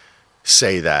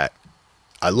say that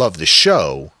I love the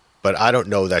show. But I don't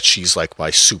know that she's like my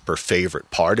super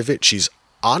favorite part of it. She's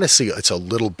honestly, it's a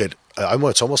little bit.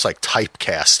 It's almost like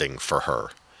typecasting for her.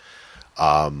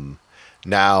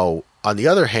 Now, on the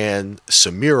other hand,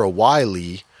 Samira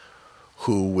Wiley,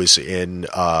 who was in,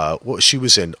 she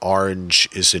was in Orange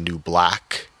is the New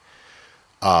Black.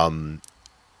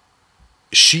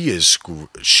 She's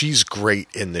great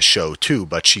in the show too,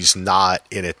 but she's not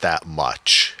in it that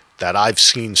much that I've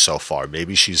seen so far.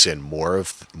 Maybe she's in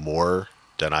more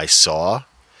than I saw.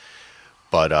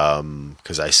 But,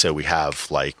 because I said we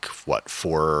have like,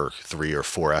 3 or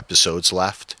 4 episodes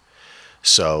left.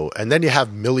 So, and then you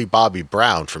have Millie Bobby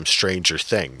Brown from Stranger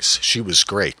Things. She was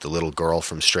great. The little girl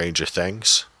from Stranger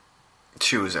Things.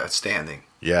 She was outstanding.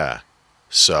 Yeah.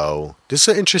 So this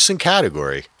is an interesting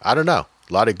category. I don't know.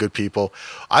 A lot of good people.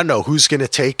 I don't know who's going to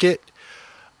take it.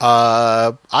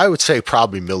 I would say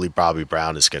probably Millie Bobby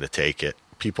Brown is going to take it.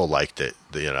 People liked it,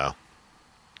 you know.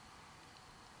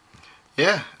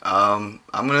 Yeah, I'm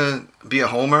gonna be a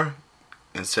homer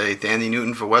and say Thandie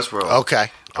Newton for Westworld.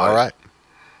 Okay, all right.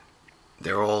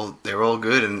 They're all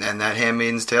good, and that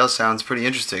Handmaid's Tale sounds pretty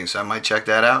interesting, so I might check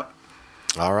that out.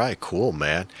 All right, cool,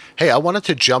 man. Hey, I wanted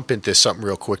to jump into something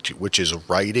real quick, which is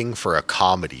writing for a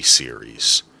comedy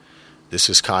series. This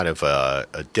is kind of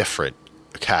a different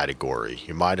category.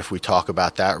 You mind if we talk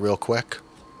about that real quick?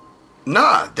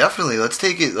 Nah, definitely. Let's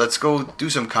take it. Let's go do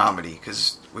some comedy,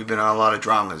 because we've been on a lot of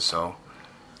dramas, so.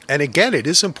 And again, it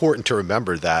is important to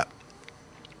remember that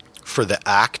for the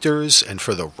actors and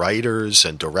for the writers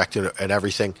and director and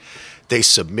everything, they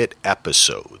submit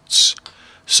episodes.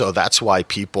 So that's why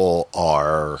people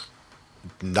are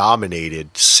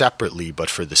nominated separately, but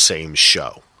for the same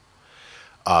show.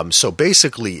 So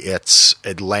basically it's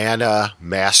Atlanta,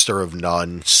 Master of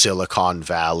None, Silicon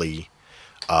Valley,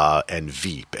 and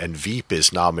Veep. And Veep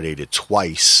is nominated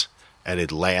twice, and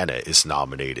Atlanta is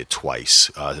nominated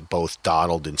twice. Both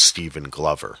Donald and Stephen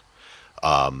Glover.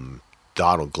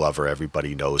 Donald Glover,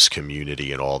 everybody knows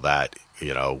Community and all that.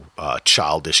 You know,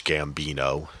 Childish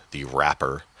Gambino, the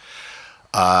rapper.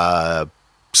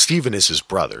 Stephen is his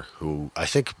brother, who I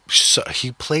think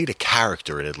he played a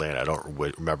character in Atlanta. I don't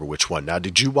remember which one. Now,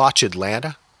 did you watch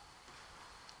Atlanta?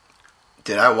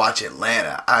 Did I watch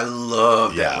Atlanta? I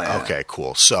loved Atlanta. Okay,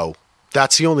 cool. So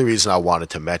that's the only reason I wanted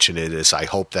to mention it, is I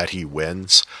hope that he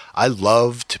wins. I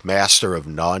loved Master of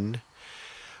None.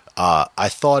 I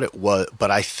thought it was,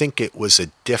 but I think it was a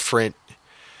different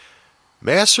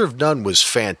Master of None was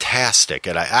fantastic,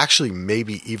 and I actually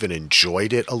maybe even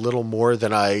enjoyed it a little more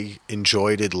than I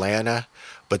enjoyed Atlanta.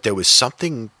 But there was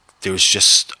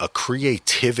just a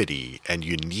creativity and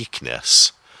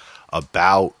uniqueness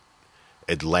about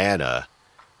Atlanta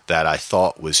that I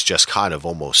thought was just kind of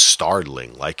almost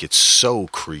startling. Like, it's so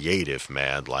creative,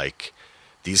 man. Like,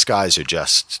 these guys are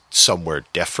just somewhere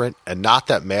different. And not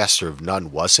that Master of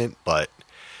None wasn't, but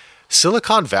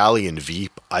Silicon Valley and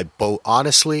Veep,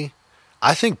 honestly,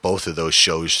 I think both of those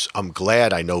shows, I'm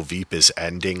glad I know Veep is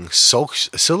ending. So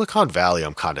Silicon Valley,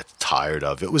 I'm kind of tired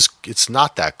of. It's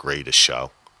not that great a show.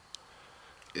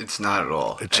 It's not at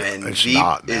all. It's Veep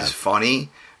not, man. is funny,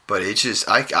 but it's just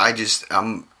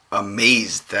I'm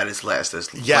amazed that it's lasted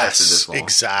this long.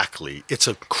 Exactly. It's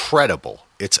incredible.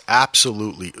 It's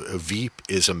absolutely, Veep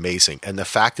is amazing. And the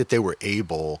fact that they were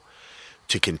able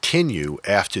to continue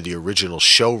after the original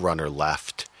showrunner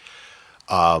left,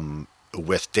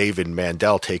 with David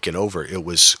Mandel taking over,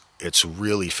 it's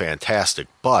really fantastic.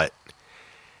 But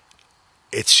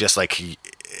it's just like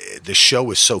the show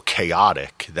is so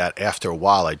chaotic that after a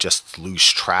while I just lose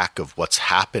track of what's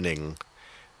happening.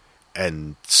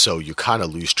 And so you kind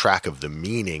of lose track of the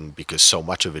meaning because so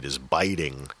much of it is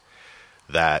biting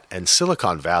that. And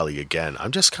Silicon Valley, again,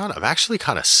 I'm actually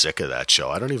kind of sick of that show.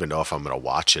 I don't even know if I'm going to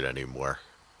watch it anymore.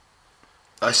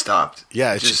 I stopped.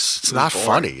 Yeah, it's not boring.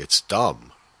 Funny. It's dumb.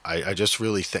 I just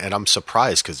really and I'm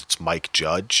surprised because it's Mike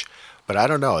Judge, but I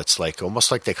don't know. It's like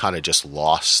almost like they kind of just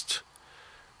lost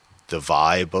the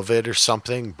vibe of it or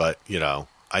something. But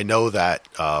I know that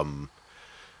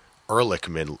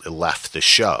Ehrlichman left the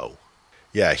show.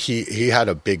 Yeah, he had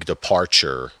a big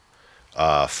departure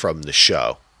from the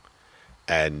show,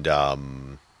 and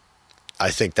I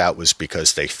think that was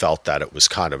because they felt that it was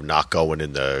kind of not going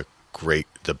in the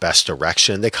best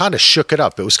direction. They kind of shook it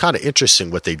up. It was kind of interesting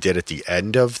what they did at the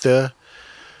end of the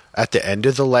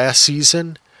last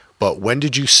season. But when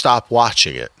did you stop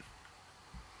watching it?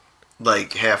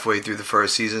 Like halfway through the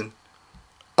first season.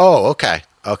 Oh, okay.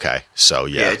 So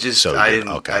yeah. I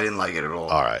didn't like it at all.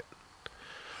 All right.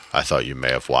 I thought you may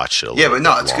have watched it a little bit. Yeah, but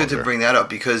no, it's good to bring that up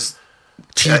because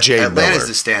TJ Atlanta's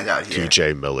the standout here.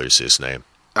 TJ Miller's his name.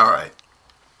 All right.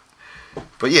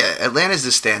 But yeah, Atlanta's the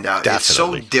standout. Definitely, it's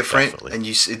so different, definitely.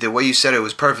 And the way you said it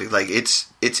was perfect. Like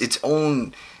it's its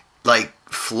own like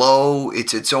flow.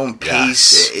 It's its own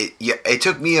pace. Yes. It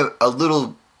took me a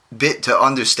little bit to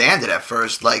understand it at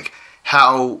first, like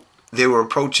how they were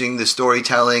approaching the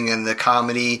storytelling and the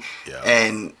comedy. Yeah.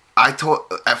 And I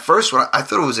thought at first I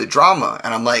thought it was a drama,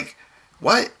 and I'm like,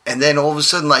 what? And then all of a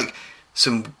sudden, like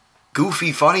some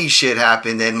goofy, funny shit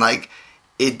happened, and like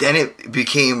it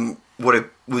became what it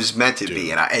was meant to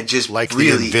be, and it just like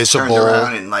really turned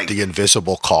around and like the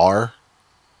invisible car.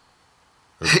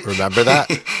 Remember that?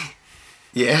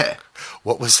 Yeah.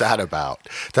 What was that about?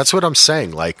 That's what I'm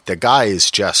saying. Like the guy is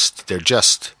they're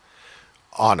just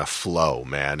on a flow,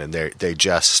 man, and they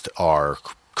just are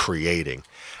creating.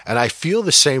 And I feel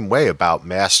the same way about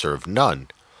Master of None,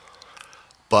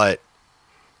 but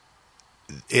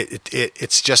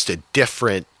it's just a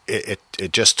different. It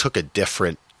just took a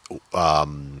different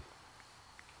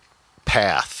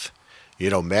path.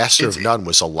 Master of None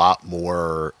was a lot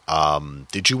more.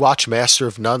 Did you watch Master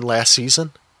of None last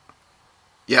season?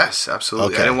 Yes,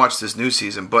 absolutely. Okay. I didn't watch this new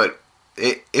season, but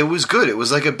it was good. It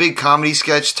was like a big comedy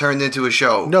sketch turned into a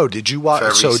show. No, did you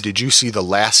watch? So did you see the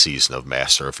last season of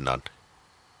Master of None?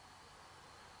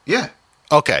 Yeah.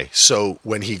 Okay, so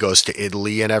when he goes to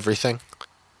Italy and everything.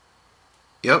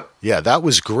 Yep. Yeah, that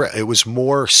was great. It was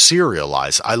more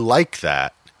serialized. I like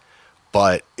that,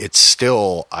 but it's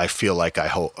still. I feel like I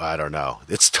don't know.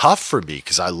 It's tough for me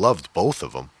because I loved both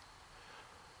of them.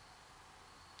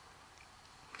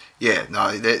 Yeah,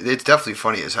 no, it's definitely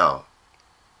funny as hell.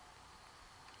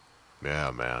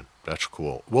 Yeah, man, that's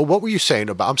cool. Well, what were you saying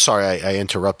about? I'm sorry, I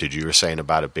interrupted you. You were saying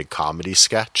about a big comedy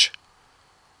sketch.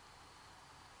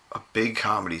 A big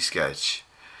comedy sketch.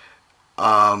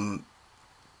 Don't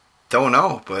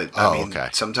know, but I mean, okay.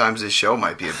 Sometimes this show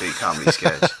might be a big comedy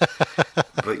sketch.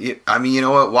 But I mean, you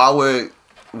know what? While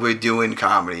we're doing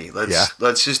comedy,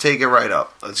 let's just take it right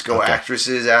up. Let's go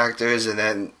actresses, actors, and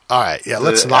then all right, yeah,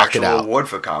 let's knock it out. Award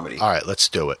for comedy. All right, let's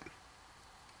do it.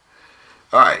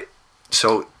 All right,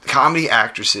 so comedy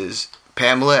actresses: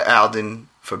 Pamela Alden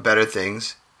for Better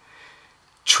Things,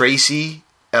 Tracy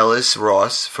Ellis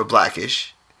Ross for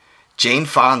Blackish, Jane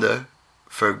Fonda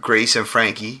for Grace and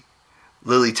Frankie,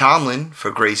 Lily Tomlin for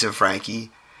Grace and Frankie,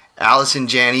 Allison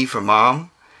Janney for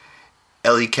Mom,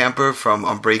 Ellie Kemper from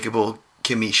Unbreakable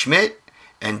Kimmy Schmidt,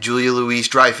 and Julia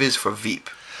Louis-Dreyfus for Veep.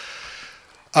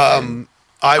 I'm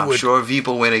sure Veep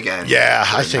will win again. Yeah,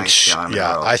 I think.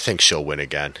 I think she'll win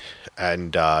again.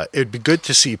 And it'd be good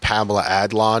to see Pamela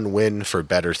Adlon win for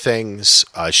Better Things.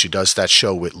 She does that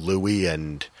show with Louis,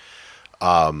 and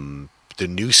the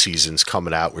new season's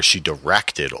coming out where she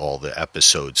directed all the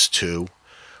episodes too,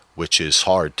 which is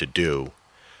hard to do.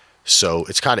 So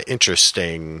it's kind of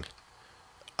interesting.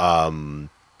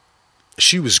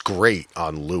 She was great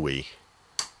on Louis,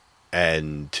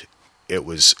 and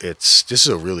this is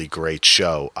a really great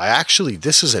show.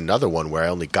 This is another one where I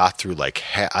only got through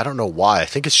I don't know why. I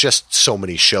think it's just so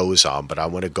many shows on, but I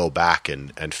want to go back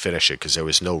and finish it because there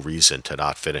was no reason to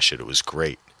not finish it. It was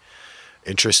great.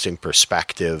 Interesting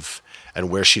perspective, and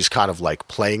where she's kind of like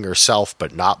playing herself,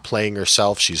 but not playing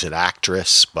herself. She's an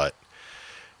actress, but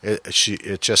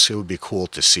it would be cool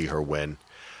to see her win.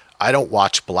 I don't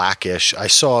watch Blackish. I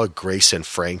saw Grace and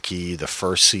Frankie the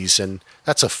first season.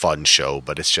 That's a fun show,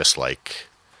 but it's just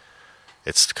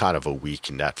it's kind of a weak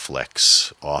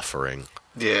Netflix offering.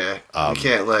 Yeah, you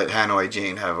can't let Hanoi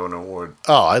Jane have an award.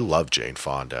 Oh, I love Jane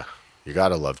Fonda. You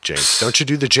gotta love Jane. Don't you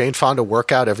do the Jane Fonda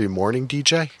workout every morning,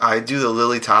 DJ? I do the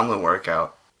Lily Tomlin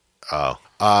workout. Oh.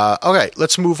 Okay,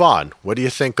 let's move on. What do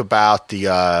you think about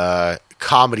the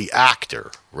comedy actor?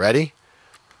 Ready?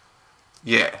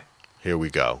 Yeah. Here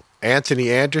we go. Anthony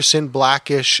Anderson,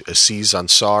 Blackish. Aziz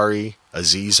Ansari,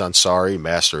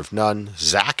 Master of None.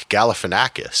 Zach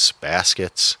Galifianakis,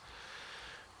 Baskets.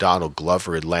 Donald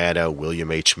Glover, Atlanta. William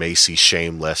H. Macy,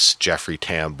 Shameless. Jeffrey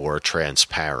Tambor,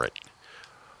 Transparent.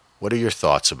 What are your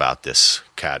thoughts about this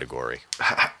category?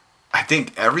 I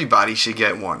think everybody should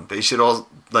get one. They should all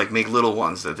make little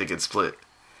ones that they could split.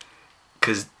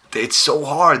 Because it's so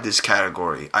hard, this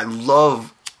category. I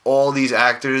love all these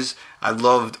actors. I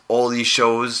loved all these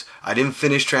shows. I didn't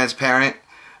finish Transparent,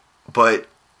 but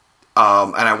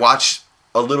and I watched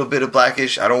a little bit of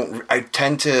Blackish. I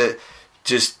tend to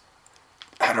just,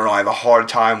 I don't know, I have a hard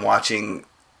time watching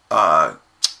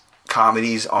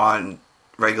comedies on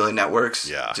regular networks.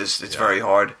 Yeah. It's very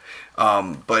hard.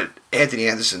 But Anthony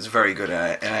Anderson's very good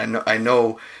at it, and I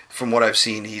know from what I've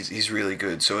seen, he's really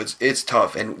good. So it's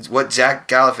tough. And what Zach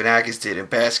Galifianakis did in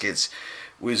Baskets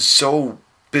was so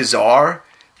bizarre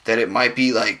that it might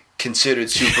be considered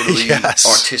superly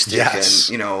artistic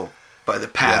and by the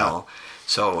panel. Yeah.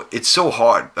 So it's so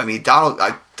hard. I mean, Donald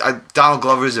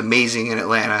Glover is amazing in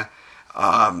Atlanta.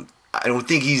 I don't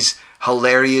think he's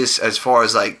hilarious as far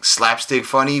as slapstick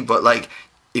funny, but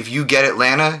if you get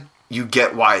Atlanta, you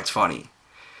get why it's funny.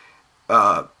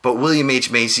 But William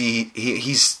H. Macy,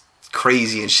 he's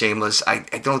crazy and Shameless. I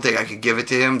don't think I could give it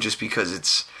to him just because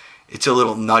it's a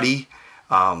little nutty.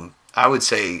 I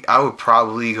would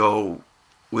probably go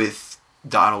with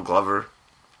Donald Glover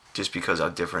just because how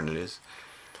different it is.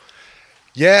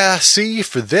 Yeah, see,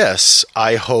 for this,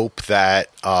 I hope that,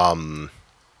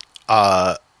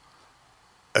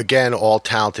 again, all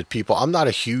talented people. I'm not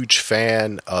a huge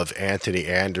fan of Anthony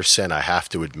Anderson, I have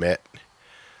to admit.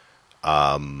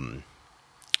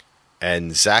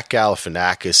 And Zach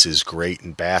Galifianakis is great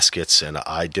in Baskets, and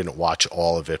I didn't watch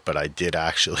all of it, but I did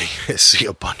actually see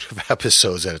a bunch of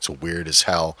episodes, and it's weird as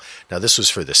hell. Now, this was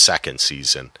for the second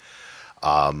season.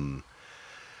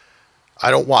 I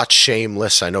don't watch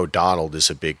Shameless. I know Donald is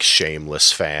a big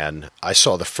Shameless fan. I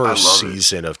saw the first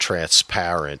season of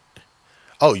Transparent.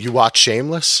 Oh, you watch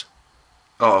Shameless?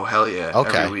 Oh, hell yeah.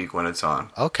 Okay. Every week when it's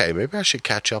on. Okay, maybe I should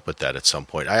catch up with that at some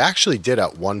point. I actually did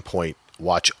at one point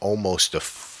watch almost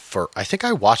I think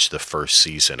I watched the first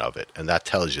season of it, and that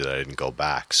tells you that I didn't go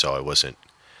back, so I wasn't.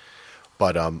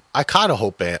 But I kind of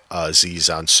hope Aziz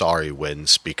Ansari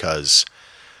wins because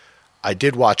I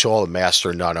did watch all of Master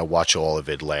of None. I watch all of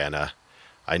Atlanta.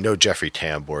 I know Jeffrey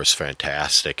Tambor is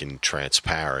fantastic and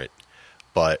Transparent,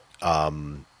 but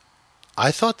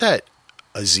I thought that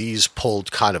Aziz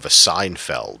pulled kind of a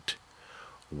Seinfeld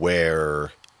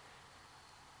where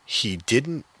he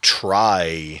didn't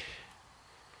try.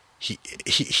 He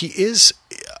is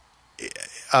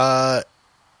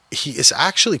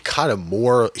actually kind of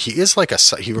more. He is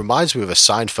he reminds me of a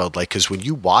Seinfeld, because when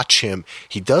you watch him,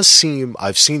 he does seem.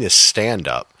 I've seen his stand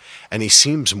up, and he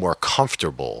seems more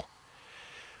comfortable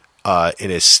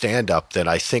in his stand up than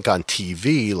I think on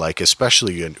TV.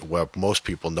 Especially where most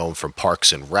people know him from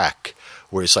Parks and Rec,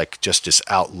 where he's just this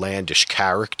outlandish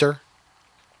character,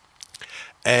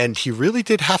 and he really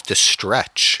did have to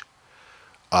stretch.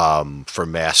 For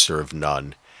Master of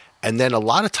None. And then a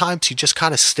lot of times he just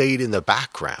kind of stayed in the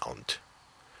background,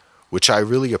 which I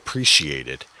really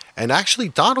appreciated. And actually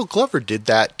Donald Glover did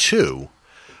that too,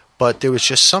 but there was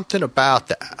just something about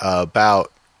the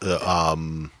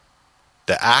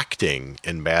acting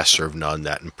in Master of None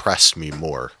that impressed me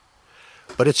more.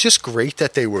 But it's just great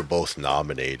that they were both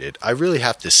nominated. I really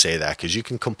have to say that, because you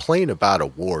can complain about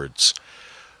awards,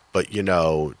 But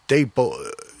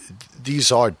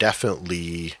these are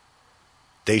definitely,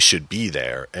 they should be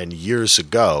there. And years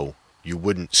ago, you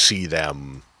wouldn't see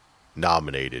them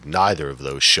nominated. Neither of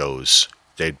those shows.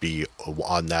 They'd be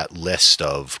on that list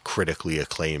of critically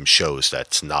acclaimed shows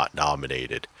that's not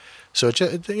nominated. So,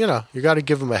 you got to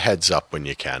give them a heads up when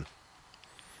you can.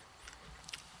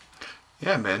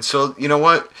 Yeah, man. So, you know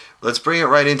what? Let's bring it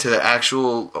right into the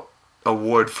actual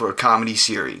award for a comedy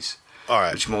series. All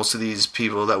right. Which most of these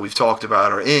people that we've talked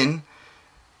about are in.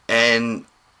 And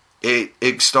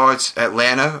it starts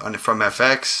Atlanta from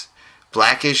FX,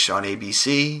 Blackish on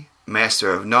ABC,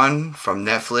 Master of None from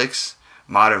Netflix,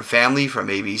 Modern Family from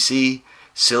ABC,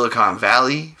 Silicon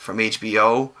Valley from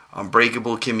HBO,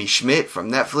 Unbreakable Kimmy Schmidt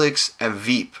from Netflix, and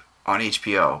Veep on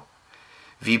HBO.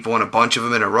 Veep won a bunch of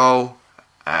them in a row.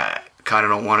 Kind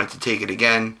of don't want it to take it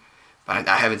again. But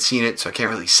I haven't seen it, so I can't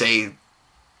really say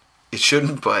it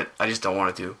shouldn't, but I just don't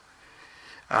want it to.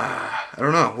 I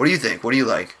don't know. What do you think? What do you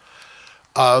like?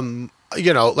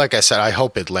 Like I said, I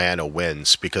hope Atlanta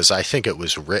wins because I think it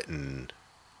was written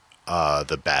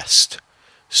the best.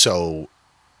 So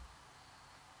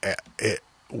the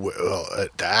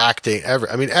acting,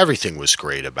 everything was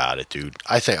great about it, dude.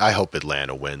 I hope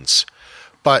Atlanta wins.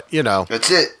 But, that's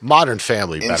it. Modern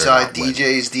Family better Inside not win.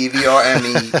 DJ's DVR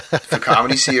Emmy for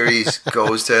comedy series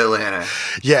goes to Atlanta.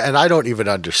 Yeah, and I don't even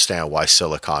understand why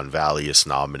Silicon Valley is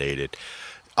nominated.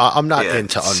 I'm not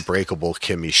into Unbreakable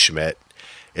Kimmy Schmidt.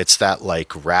 It's that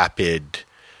like rapid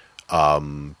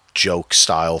joke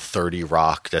style 30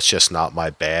 Rock. That's just not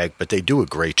my bag, but they do a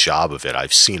great job of it.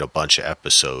 I've seen a bunch of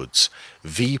episodes.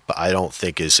 Veep, I don't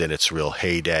think is in its real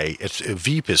heyday.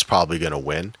 Veep is probably going to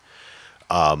win.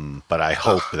 But I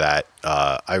hope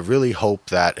I really hope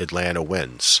that Atlanta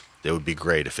wins. It would be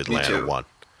great if Atlanta won.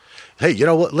 Hey, you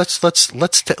know what? Let's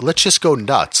just go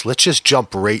nuts. Let's just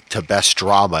jump right to best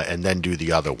drama and then do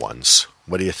the other ones.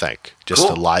 What do you think? Just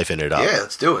to liven it up. Yeah,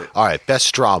 let's do it. All right,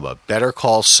 best drama: Better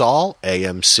Call Saul,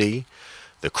 AMC;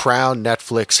 The Crown,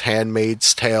 Netflix;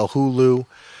 Handmaid's Tale, Hulu;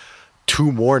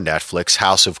 two more Netflix: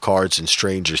 House of Cards and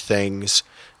Stranger Things;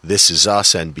 This Is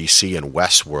Us, NBC; and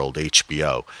Westworld,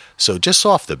 HBO. So just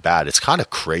off the bat, it's kind of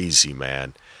crazy,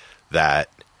 man, that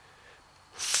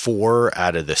 4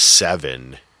 out of the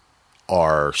 7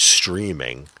 are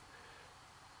streaming.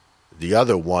 The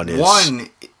other one is...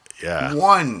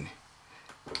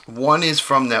 One is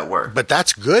from network. But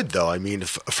that's good, though. I mean,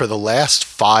 for the last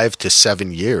 5 to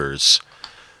 7 years,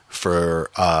 for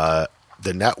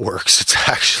the networks, it's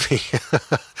actually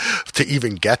to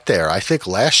even get there. I think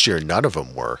last year none of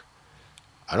them were.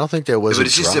 I don't think there was. But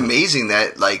it's just amazing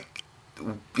that,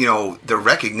 the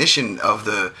recognition of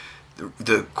the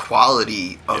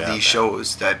quality of these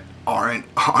shows that aren't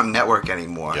on network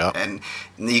anymore. Yep. And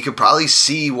you could probably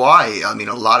see why. I mean,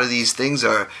 a lot of these things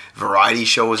are variety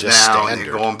shows just now, standard. and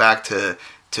they're going back to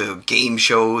game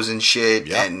shows and shit.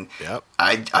 Yep. And yep.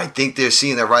 I think they're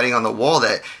seeing the writing on the wall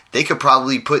that they could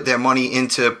probably put their money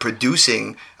into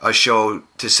producing a show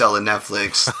to sell to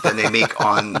Netflix than they make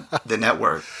on the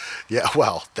network. Yeah,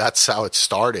 well, that's how it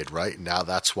started, right? Now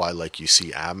that's why, you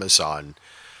see Amazon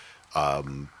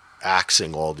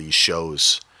axing all these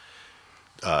shows.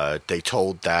 They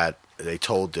told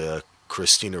the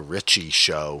Christina Ricci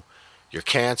show, "You're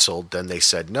canceled." Then they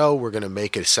said, "No, we're going to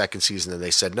make it a second season." Then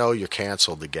they said, "No, you're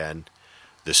canceled again."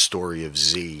 The Story of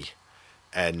Z,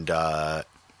 and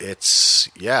it's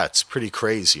pretty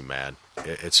crazy, man.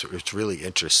 It's really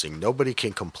interesting. Nobody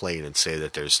can complain and say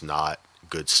that there's not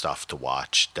good stuff to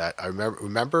watch. That I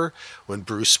remember when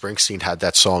Bruce Springsteen had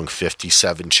that song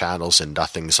 57 Channels and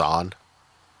Nothing's On.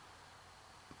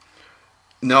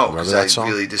 No, because I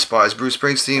really despise Bruce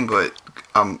Springsteen, but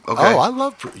okay. Oh, I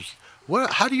love Bruce.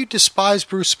 How do you despise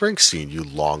Bruce Springsteen, you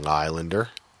Long Islander?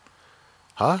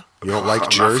 Huh? You don't like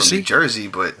Jersey? I'm not from New Jersey,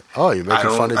 but you're making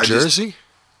fun of Jersey?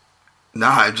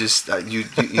 I just you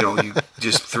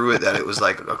just threw it that it was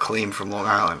like a claim from Long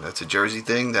Island. That's a Jersey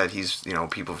thing that he's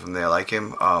people from there like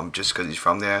him just because he's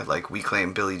from there. Like we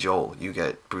claim Billy Joel, you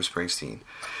get Bruce Springsteen.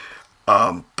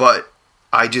 But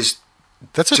I just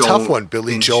that's a tough one,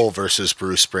 Billy Joel versus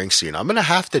Bruce Springsteen. I'm gonna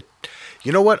have to.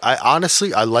 You know what? I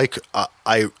honestly like.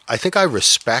 I think I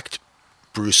respect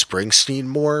Bruce Springsteen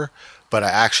more, but I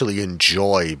actually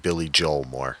enjoy Billy Joel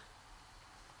more.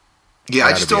 Yeah,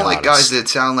 I just don't like guys that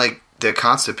sound like they're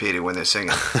constipated when they're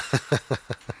singing.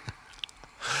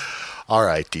 All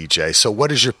right, DJ. So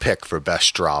what is your pick for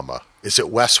best drama? Is it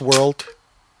Westworld?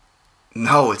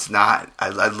 No, it's not. I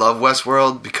love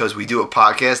Westworld because we do a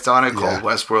podcast on it called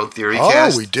Westworld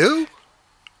Theorycast. Oh, we do?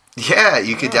 Yeah,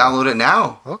 you can download it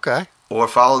now. Okay. Or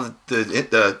follow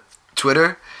the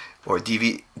Twitter or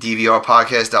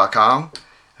DVRpodcast.com.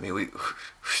 I mean,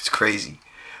 It's crazy.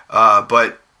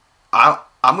 But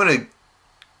I'm gonna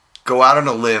go out on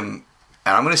a limb,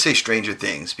 and I'm gonna say Stranger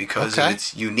Things because of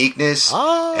its uniqueness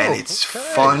and its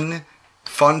fun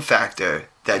factor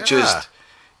that just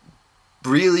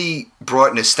really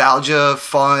brought nostalgia,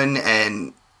 fun,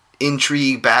 and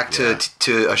intrigue back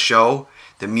to a show.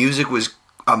 The music was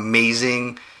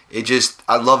amazing.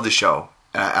 I love the show.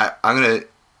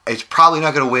 It's probably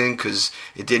not gonna win because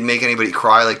it didn't make anybody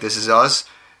cry like This Is Us,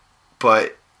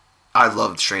 but I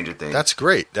loved Stranger Things. That's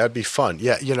great. That'd be fun.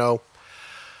 Yeah,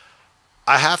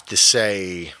 I have to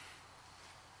say,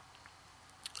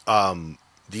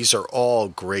 these are all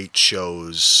great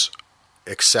shows,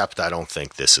 except I don't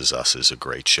think This Is Us is a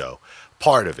great show.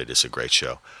 Part of it is a great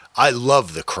show. I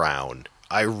love The Crown.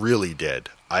 I really did.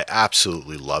 I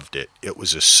absolutely loved it. It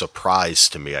was a surprise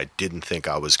to me. I didn't think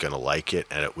I was going to like it,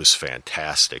 and it was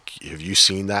fantastic. Have you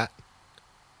seen that?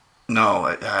 No,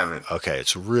 I haven't. Okay,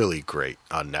 it's really great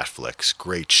on Netflix.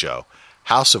 Great show.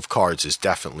 House of Cards is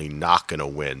definitely not going to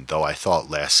win, though I thought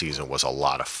last season was a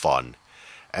lot of fun.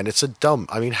 And it's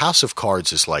House of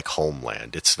Cards is like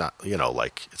Homeland. It's not,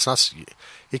 it's not,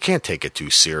 you can't take it too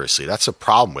seriously. That's a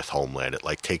problem with Homeland. It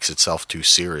takes itself too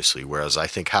seriously, whereas I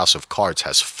think House of Cards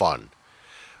has fun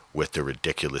with the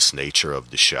ridiculous nature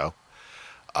of the show.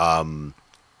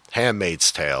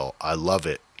 Handmaid's Tale, I love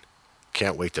it.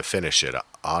 Can't wait to finish it,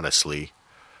 honestly.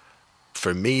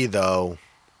 For me, though,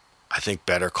 I think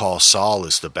Better Call Saul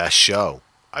is the best show.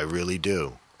 I really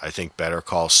do. I think Better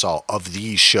Call Saul, of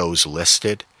these shows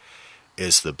listed,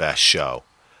 is the best show.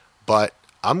 But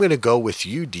I'm going to go with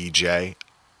you, DJ.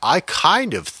 I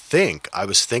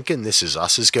was thinking This Is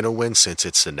Us is going to win since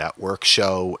it's the network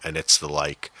show and it's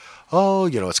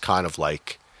it's kind of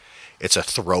like, it's a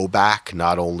throwback.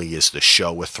 Not only is the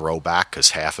show a throwback,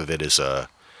 because half of it is a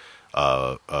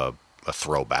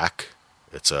throwback.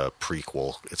 It's a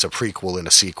prequel. It's a prequel and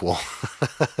a sequel.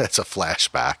 It's a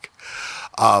flashback.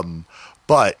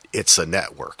 But it's a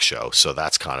network show, so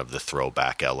that's kind of the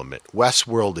throwback element.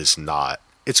 Westworld is not.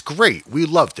 It's great. We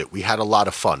loved it. We had a lot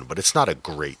of fun, but it's not a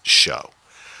great show.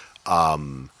 But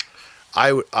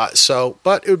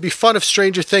it would be fun if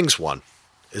Stranger Things won,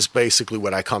 is basically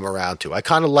what I come around to. I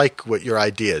kind of like what your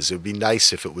idea is. It would be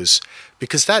nice if it was,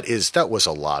 because that was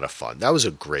a lot of fun. That was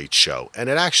a great show, and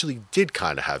it actually did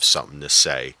kind of have something to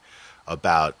say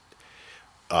about,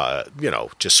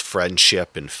 just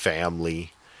friendship and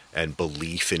family and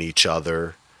belief in each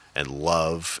other and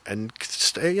love and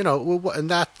and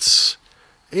that's,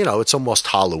 it's almost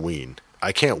Halloween.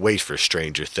 I can't wait for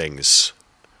Stranger Things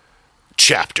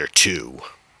Chapter 2.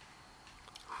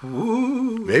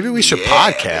 Ooh, maybe we should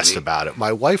podcast about it.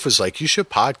 My wife was like, you should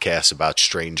podcast about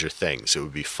Stranger Things. It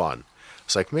would be fun.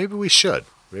 It's like, maybe we should.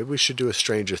 Maybe we should do a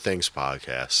Stranger Things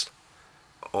podcast.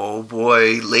 Oh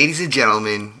boy, ladies and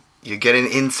gentlemen, you're getting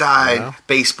inside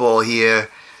baseball here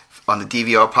on the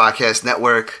DVR Podcast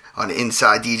Network, on the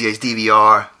Inside DJ's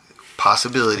DVR,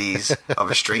 possibilities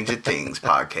of a Stranger Things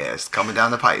podcast coming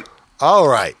down the pipe. All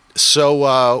right.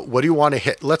 So what do you want to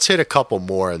hit? Let's hit a couple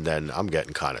more, and then I'm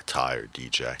getting kind of tired,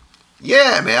 DJ.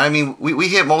 Yeah, man. I mean, we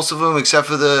hit most of them except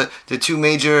for the two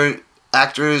major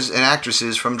actors and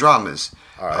actresses from dramas.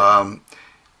 All right.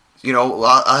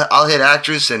 I'll hit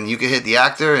actress, and you can hit the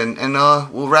actor, and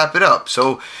we'll wrap it up.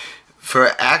 So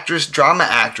for drama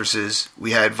actresses,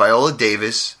 we had Viola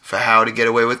Davis for How to Get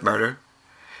Away with Murder,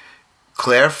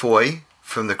 Claire Foy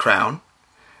from The Crown,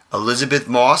 Elizabeth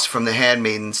Moss from The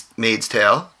Handmaid's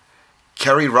Tale,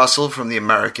 Kerry Russell from The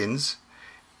Americans,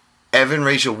 Evan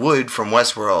Rachel Wood from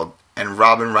Westworld, and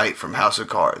Robin Wright from House of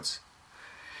Cards.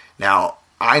 Now,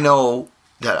 I know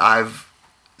that I've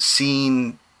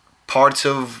seen parts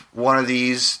of one of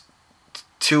these,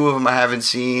 two of them I haven't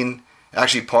seen,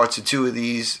 actually parts of two of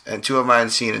these, and two of them I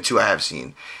haven't seen, and two I have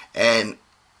seen. And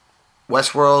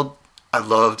Westworld, I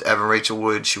loved Evan Rachel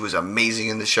Wood. She was amazing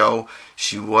in the show.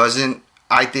 She wasn't,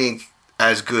 I think,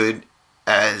 as good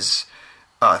as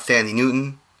Thandie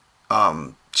Newton.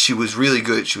 She was really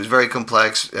good. She was very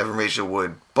complex, Evan Rachel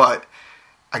Wood. But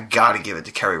I gotta give it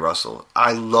to Kerry Russell.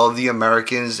 I love The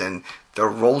Americans, and the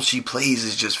role she plays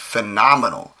is just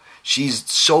phenomenal. She's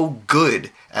so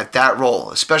good at that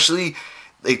role. Especially,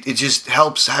 it just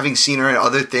helps having seen her in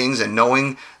other things and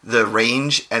knowing the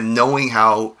range and knowing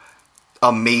how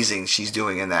amazing she's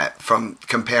doing in that from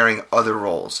comparing other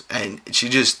roles. And she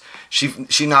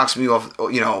knocks me off,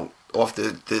 off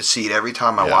the seat every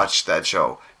time I watch that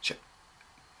show.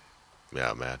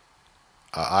 Yeah, man.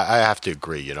 I have to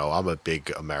agree. I'm a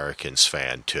big Americans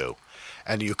fan too.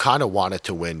 And you kind of want it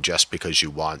to win just because you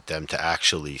want them to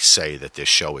actually say that this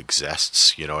show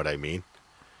exists. You know what I mean?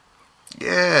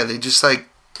 Yeah, they just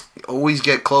always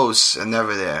get close and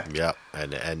never there. Yeah,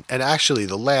 and actually,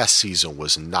 the last season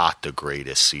was not the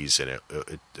greatest season.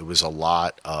 It was a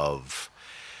lot of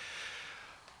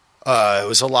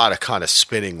kind of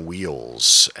spinning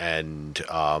wheels, and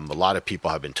a lot of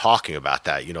people have been talking about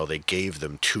that. You know, they gave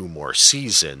them 2 more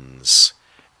seasons,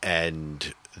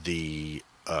 and the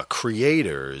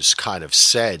creators kind of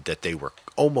said that they were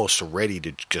almost ready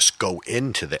to just go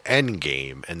into the end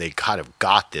game, and they kind of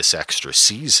got this extra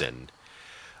season,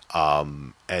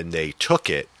 and they took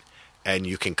it, and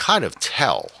you can kind of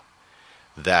tell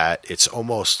that it's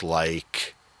almost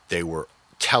like they were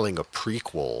telling a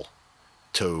prequel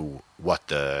to what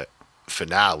the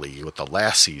finale, what the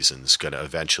last season's going to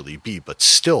eventually be, but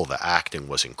still the acting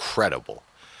was incredible.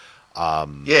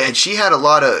 Yeah, and she had a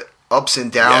lot of ups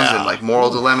and downs and like moral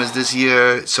dilemmas this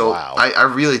year. So Wow. I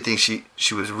really think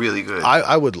she was really good.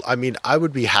 I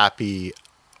would be happy.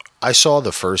 I saw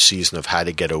the first season of How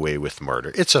to Get Away with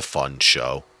Murder. It's a fun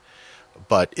show,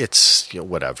 but it's, you know,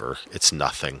 whatever. It's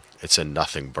nothing. It's a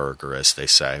nothing burger, as they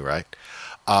say, right?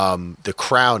 The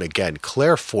Crown, again,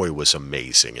 Claire Foy was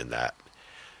amazing in that.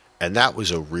 And that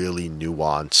was a really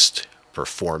nuanced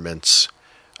performance.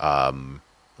 I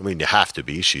mean, you have to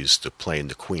be. She's playing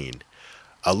the queen.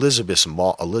 Elizabeth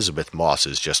Moss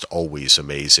is just always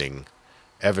amazing.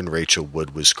 Evan Rachel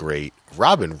Wood was great.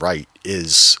 Robin Wright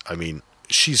is, I mean,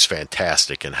 she's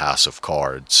fantastic in House of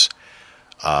Cards.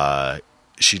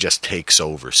 She just takes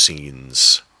over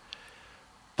scenes.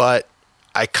 But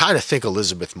I kind of think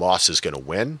Elizabeth Moss is going to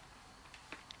win.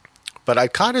 But I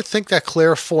kind of think that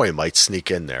Claire Foy might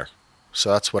sneak in there.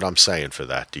 So that's what I'm saying for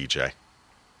that, DJ.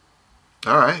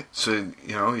 All right, so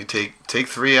you know, you take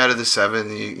 3 out of the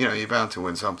 7. You're bound to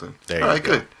win something. There All you right,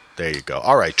 go. good. There you go.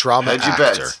 All right, drama Hedge your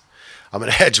actor. bets. I'm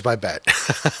going to hedge my bet.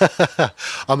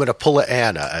 I'm going to pull a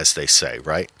Anna, as they say,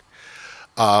 right?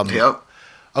 Yep.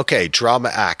 Okay, drama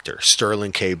actor.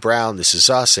 Sterling K. Brown, This Is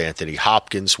Us. Anthony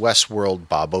Hopkins, Westworld.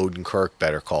 Bob Odenkirk,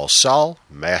 Better Call Saul.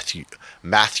 Matthew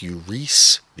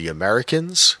Rhys, The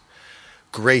Americans.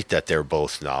 Great that they're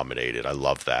both nominated. I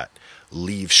love that.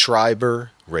 Liev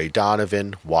Schreiber, Ray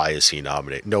Donovan. Why is he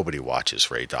nominated? Nobody watches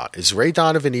Ray Donovan. Is Ray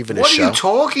Donovan even a What show? are you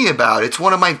talking about? It's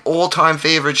one of my all-time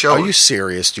favorite shows. Are you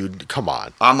serious, dude? Come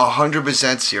on. I'm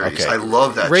 100% serious. Okay. I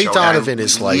love that Ray show. Donovan And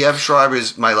is like- Liev Schreiber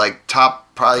is my top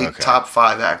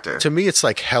 5 actor. To me, it's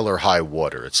like Hell or High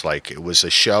Water. It's like it was a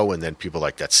show, and then people are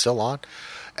like, that's still on.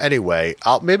 Anyway,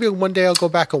 maybe one day I'll go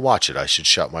back and watch it. I should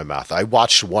shut my mouth. I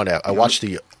watched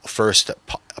the first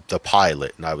the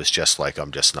pilot, and I was just like,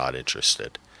 I'm just not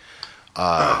interested.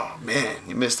 Oh man,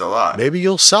 you missed a lot. Maybe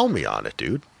you'll sell me on it,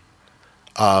 dude.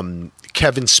 Kevin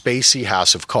Spacey,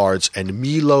 House of Cards, and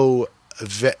Milo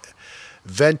Ventimiglia.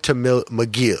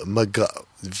 Ventimiglia.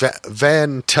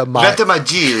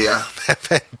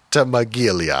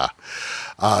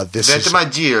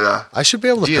 I should be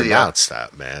able to Giglia. pronounce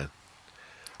that, man.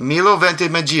 Milo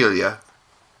Ventimiglia.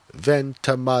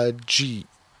 Ventimiglia.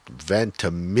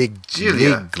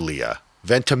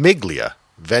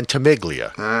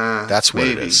 That's what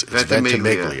maybe. it is. It's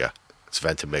Ventimiglia. It's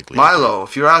Ventimiglia. Milo,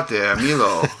 if you're out there,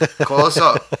 Milo, call us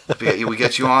up. We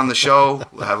get you on the show.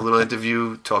 We'll have a little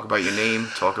interview, talk about your name,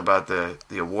 talk about the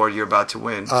award you're about to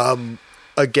win.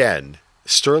 Again,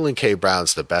 Sterling K.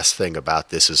 Brown's the best thing about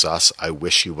This Is Us. I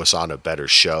wish he was on a better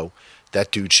show.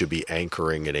 That dude should be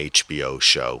anchoring an HBO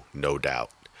show, no doubt.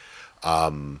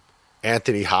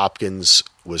 Anthony Hopkins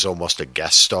was almost a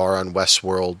guest star on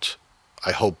Westworld.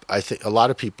 I think a lot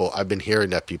of people, I've been hearing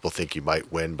that people think he might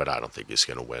win, but I don't think he's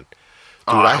going to win.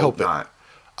 Dude, I hope not.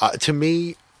 To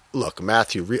me, look,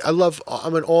 Matthew,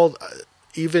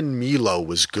 even Milo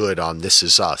was good on This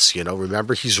Is Us. You know,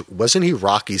 remember wasn't he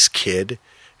Rocky's kid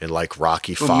in like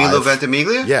Rocky V? Milo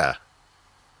Ventimiglia? Yeah.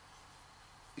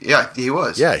 Yeah, he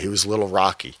was. Yeah, he was little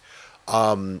Rocky.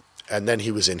 And then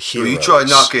he was in Heroes. You try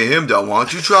knocking him down. Why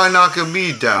don't you try knocking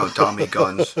me down, Tommy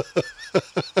Guns?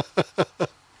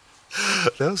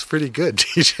 That was pretty good,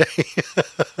 DJ.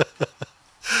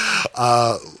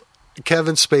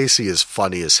 Kevin Spacey is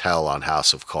funny as hell on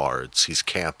House of Cards. He's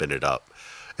camping it up.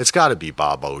 It's got to be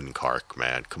Bob Odenkirk,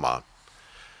 man. Come on.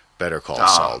 Better Call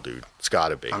Saul, dude. It's got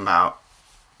to be. I'm out.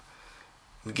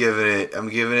 I'm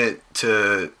giving it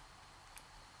to.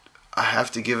 I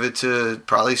have to give it to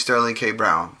probably Sterling K.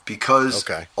 Brown because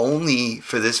only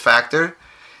for this factor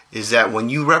is that when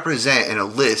you represent in a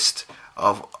list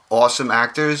of awesome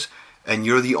actors and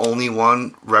you're the only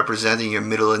one representing your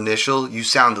middle initial, you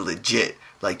sound legit.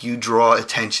 Like you draw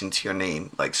attention to your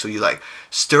name. Like so, you like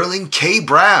Sterling K.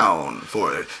 Brown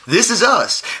for This Is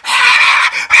Us.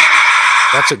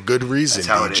 That's a good reason,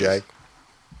 That's DJ.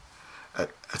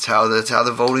 That's how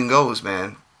the voting goes,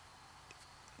 man.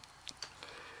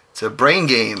 That's It's a brain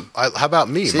game. How about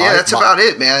me? So yeah, that's about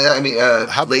it, man. I mean,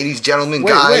 ladies, gentlemen,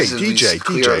 guys. Wait, DJ,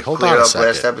 hold cleared on a up second.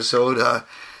 last episode.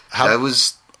 That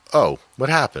was what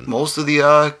happened? most of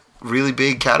the really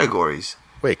big categories.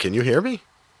 Wait, can you hear me?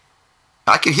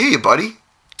 I can hear you, buddy.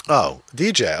 Oh,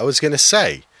 DJ, I was going to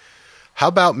say, how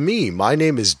about me? My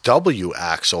name is W.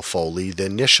 Axel Foley. The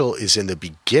initial is in the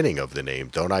beginning of the name.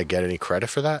 Don't I get any credit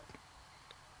for that?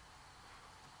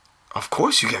 Of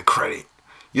course you get credit.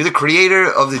 You're the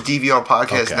creator of the DVR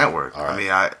Podcast Network. All right. I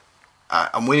mean,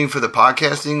 I'm waiting for the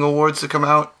podcasting awards to come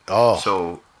out. Oh,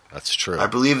 so that's true. I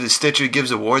believe that Stitcher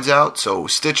gives awards out. So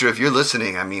Stitcher, if you're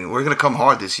listening, I mean, we're going to come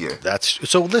hard this year.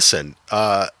 So. Listen,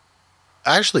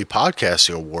 actually,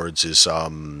 Podcasting Awards is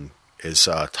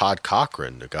Todd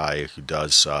Cochran, the guy who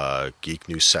does Geek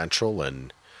News Central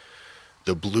and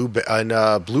the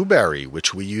Blueberry,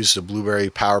 which we use the Blueberry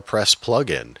PowerPress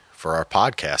plugin for our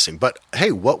podcasting. But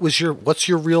hey, what's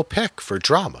your real pick for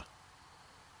drama?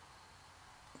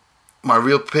 My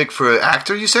real pick for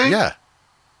actor, you say? Yeah.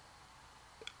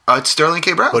 It's Sterling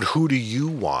K. Brown. But who do you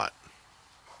want?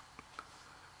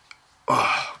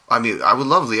 Oh, I mean, I would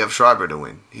love Liev Schreiber to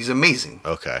win. He's amazing.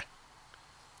 Okay.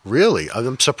 Really?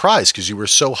 I'm surprised because you were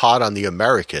so hot on the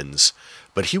Americans,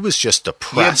 but he was just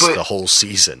depressed the whole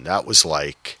season. That was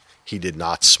like, he did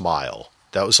not smile.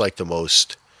 That was like the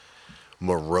most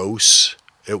morose.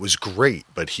 It was great,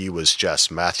 but he was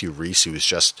just, Matthew Rhys, he was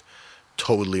just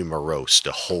totally morose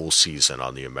the whole season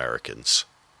on the Americans.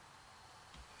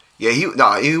 Yeah,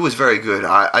 he was very good.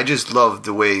 I just love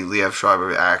the way Liev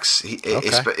Schreiber acts.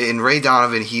 In Ray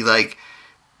Donovan, he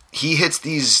hits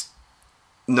these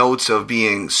notes of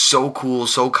being so cool,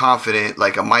 so confident,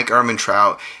 like a Mike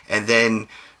Ehrmantraut, and then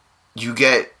you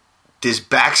get this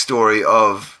backstory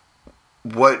of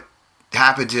what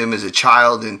happened to him as a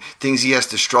child and things he has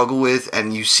to struggle with,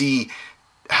 and you see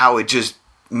how it just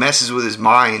messes with his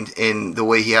mind in the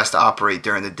way he has to operate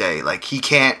during the day. Like, he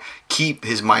can't keep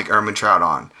his Mike Ehrmantraut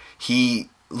on. He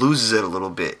loses it a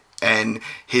little bit. And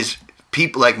his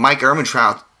people, like Mike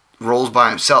Ehrmantraut, rolls by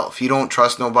himself. He don't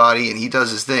trust nobody, and he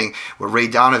does his thing. Where Ray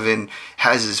Donovan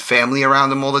has his family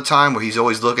around him all the time, where he's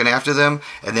always looking after them,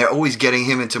 and they're always getting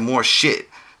him into more shit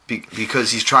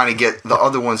because he's trying to get the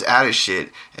other ones out of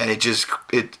shit, and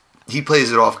he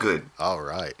plays it off good. All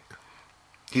right.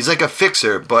 He's like a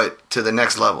fixer, but to the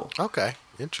next level. Okay,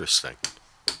 interesting.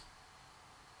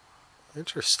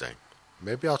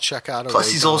 Maybe I'll check out.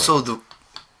 Plus, he's also the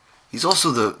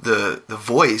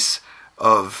voice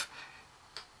of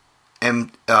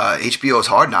HBO's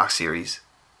Hard Knocks series.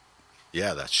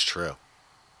 Yeah, that's true.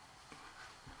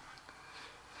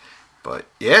 But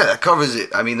yeah, that covers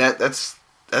it. I mean, that's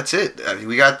it. I mean,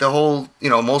 we got the whole,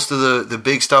 most of the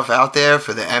big stuff out there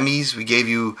for the Emmys. We gave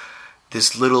you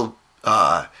this little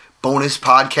bonus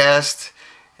podcast,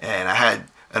 and I had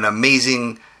an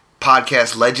amazing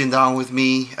podcast legend on with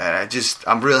me, and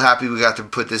I'm real happy we got to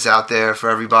put this out there for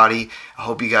everybody. I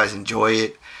hope you guys enjoy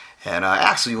it. And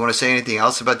Axel, you want to say anything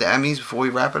else about the Emmys before we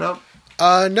wrap it up?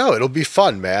 No, it'll be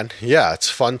fun, man. Yeah, it's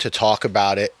fun to talk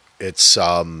about it. It's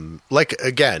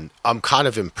again, I'm kind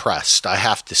of impressed, I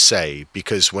have to say,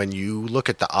 because when you look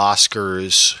at the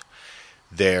Oscars,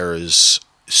 there's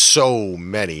so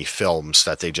many films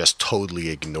that they just totally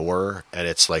ignore, and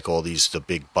it's like all the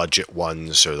big budget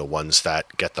ones or the ones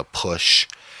that get the push.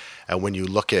 And when you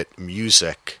look at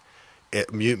music,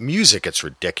 it's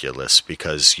ridiculous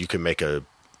because you can make a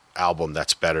album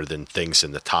that's better than things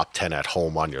in the top 10 at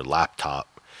home on your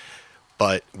laptop.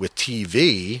 But with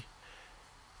TV,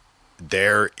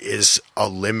 there is a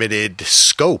limited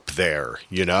scope there,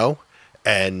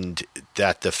 and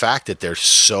that the fact that they're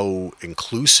so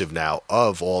inclusive now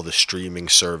of all the streaming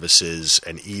services,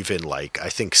 and even like, I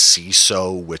think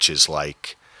CISO, which is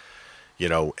like,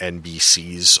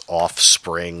 NBC's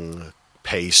Offspring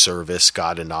pay service,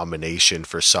 got a nomination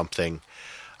for something.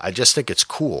 I just think it's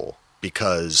cool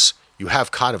because you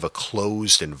have kind of a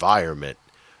closed environment.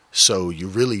 So you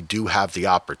really do have the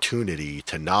opportunity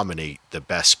to nominate the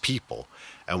best people.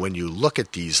 And when you look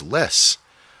at these lists,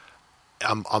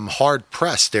 I'm hard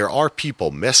pressed. There are people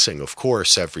missing, of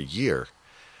course, every year.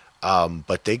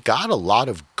 But they got a lot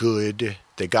of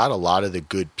the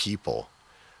good people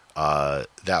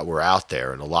that were out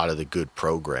there, and a lot of the good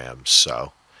programs.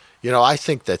 So, I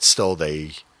think that still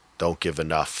they don't give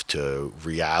enough to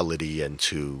reality and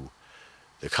to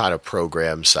the kind of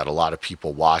programs that a lot of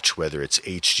people watch, whether it's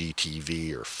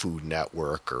HGTV or Food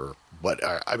Network or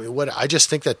I just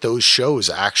think that those shows,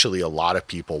 actually, a lot of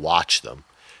people watch them.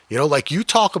 Like you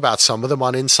talk about some of them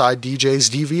on Inside DJ's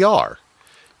DVR,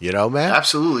 man?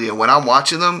 Absolutely. And when I'm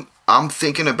watching them, I'm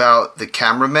thinking about the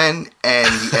cameramen and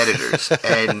the editors.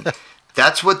 And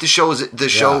That's what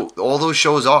all those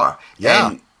shows are. Yeah.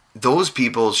 And those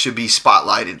people should be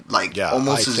spotlighted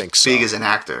almost as big as an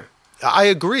actor. I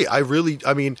agree.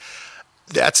 I mean,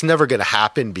 that's never going to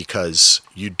happen because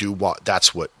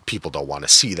that's what people don't want to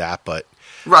see that, but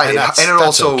right. And it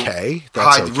also okay.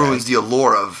 ruins the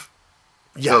allure of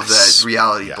that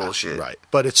reality bullshit. Right.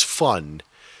 But it's fun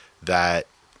that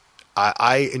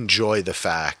I enjoy the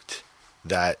fact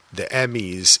that the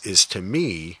Emmys is, to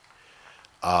me,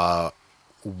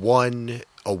 one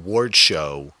award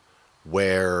show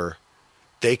where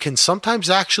they can sometimes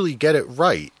actually get it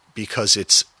right because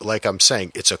it's, like I'm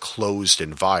saying, it's a closed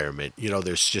environment.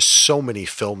 There's just so many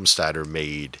films that are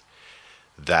made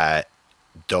that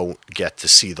don't get to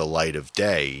see the light of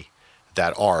day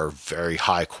that are very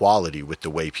high quality with the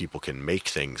way people can make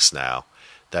things now,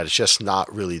 that it's just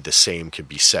not really the same can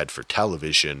be said for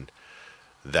television,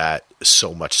 that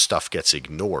so much stuff gets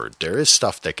ignored. There is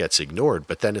stuff that gets ignored,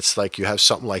 but then it's like you have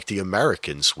something like The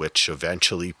Americans, which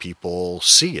eventually people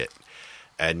see it.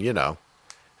 And,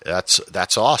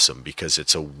 that's awesome because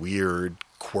it's a weird,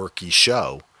 quirky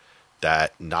show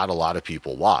that not a lot of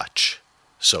people watch.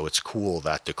 So it's cool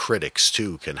that the critics,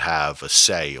 too, can have a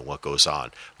say in what goes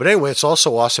on. But anyway, it's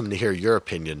also awesome to hear your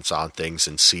opinions on things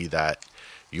and see that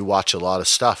you watch a lot of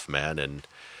stuff, man, and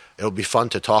it'll be fun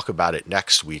to talk about it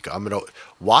next week. I'm gonna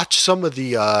watch some of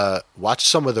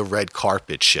the red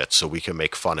carpet shit so we can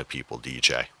make fun of people,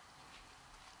 DJ.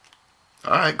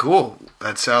 All right, cool.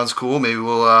 That sounds cool. Maybe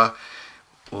we'll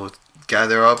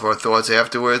gather up our thoughts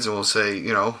afterwards, and we'll say,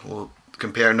 we'll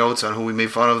compare notes on who we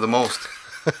made fun of the most.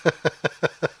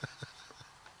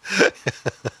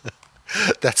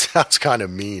 That sounds kind of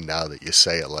mean now that you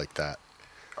say it like that.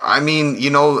 I mean,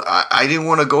 I didn't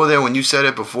want to go there when you said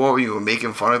it before, when you were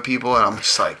making fun of people, and I'm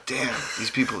just like, damn, these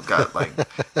people got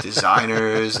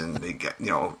designers, and they get,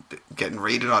 getting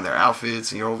rated on their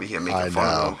outfits, and you're over here making fun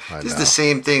of them. This is the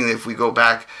same thing if we go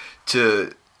back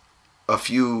to I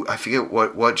forget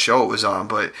what show it was on,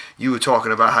 but you were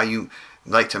talking about how you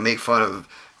like to make fun of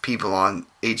people on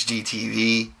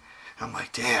HGTV. I'm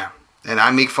like, damn. And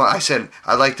I said,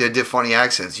 I like their funny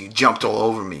accents. You jumped all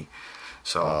over me.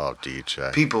 So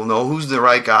DJ. People know who's the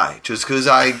right guy. Just because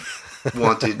I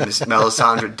wanted Miss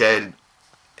Melisandre dead,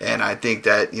 and I think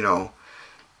that,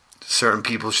 certain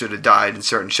people should have died in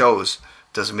certain shows,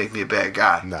 doesn't make me a bad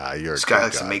guy. Nah, you're this a good guy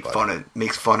likes to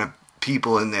makes fun of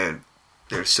people in their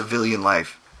civilian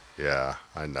life. Yeah,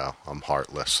 I know. I'm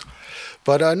heartless.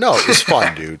 But no, it was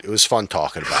fun, dude. It was fun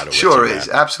talking about it. Sure with you, is.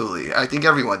 man. Absolutely. I think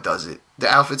everyone does it. The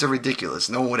outfits are ridiculous.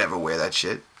 No one would ever wear that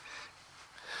shit.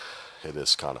 It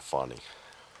is kind of funny.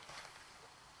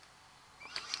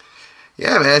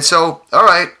 Yeah, man. So, all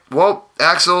right. Well,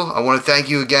 Axel, I want to thank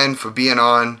you again for being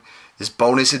on this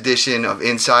bonus edition of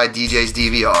Inside DJ's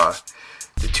DVR,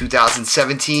 the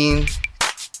 2017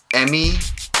 Emmy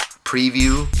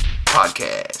Preview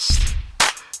Podcast.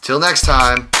 Till next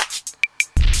time,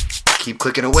 keep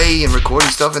clicking away and recording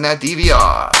stuff in that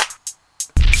DVR.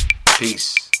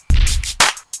 Peace.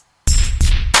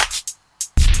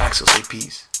 Axel, say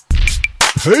peace.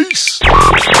 Peace.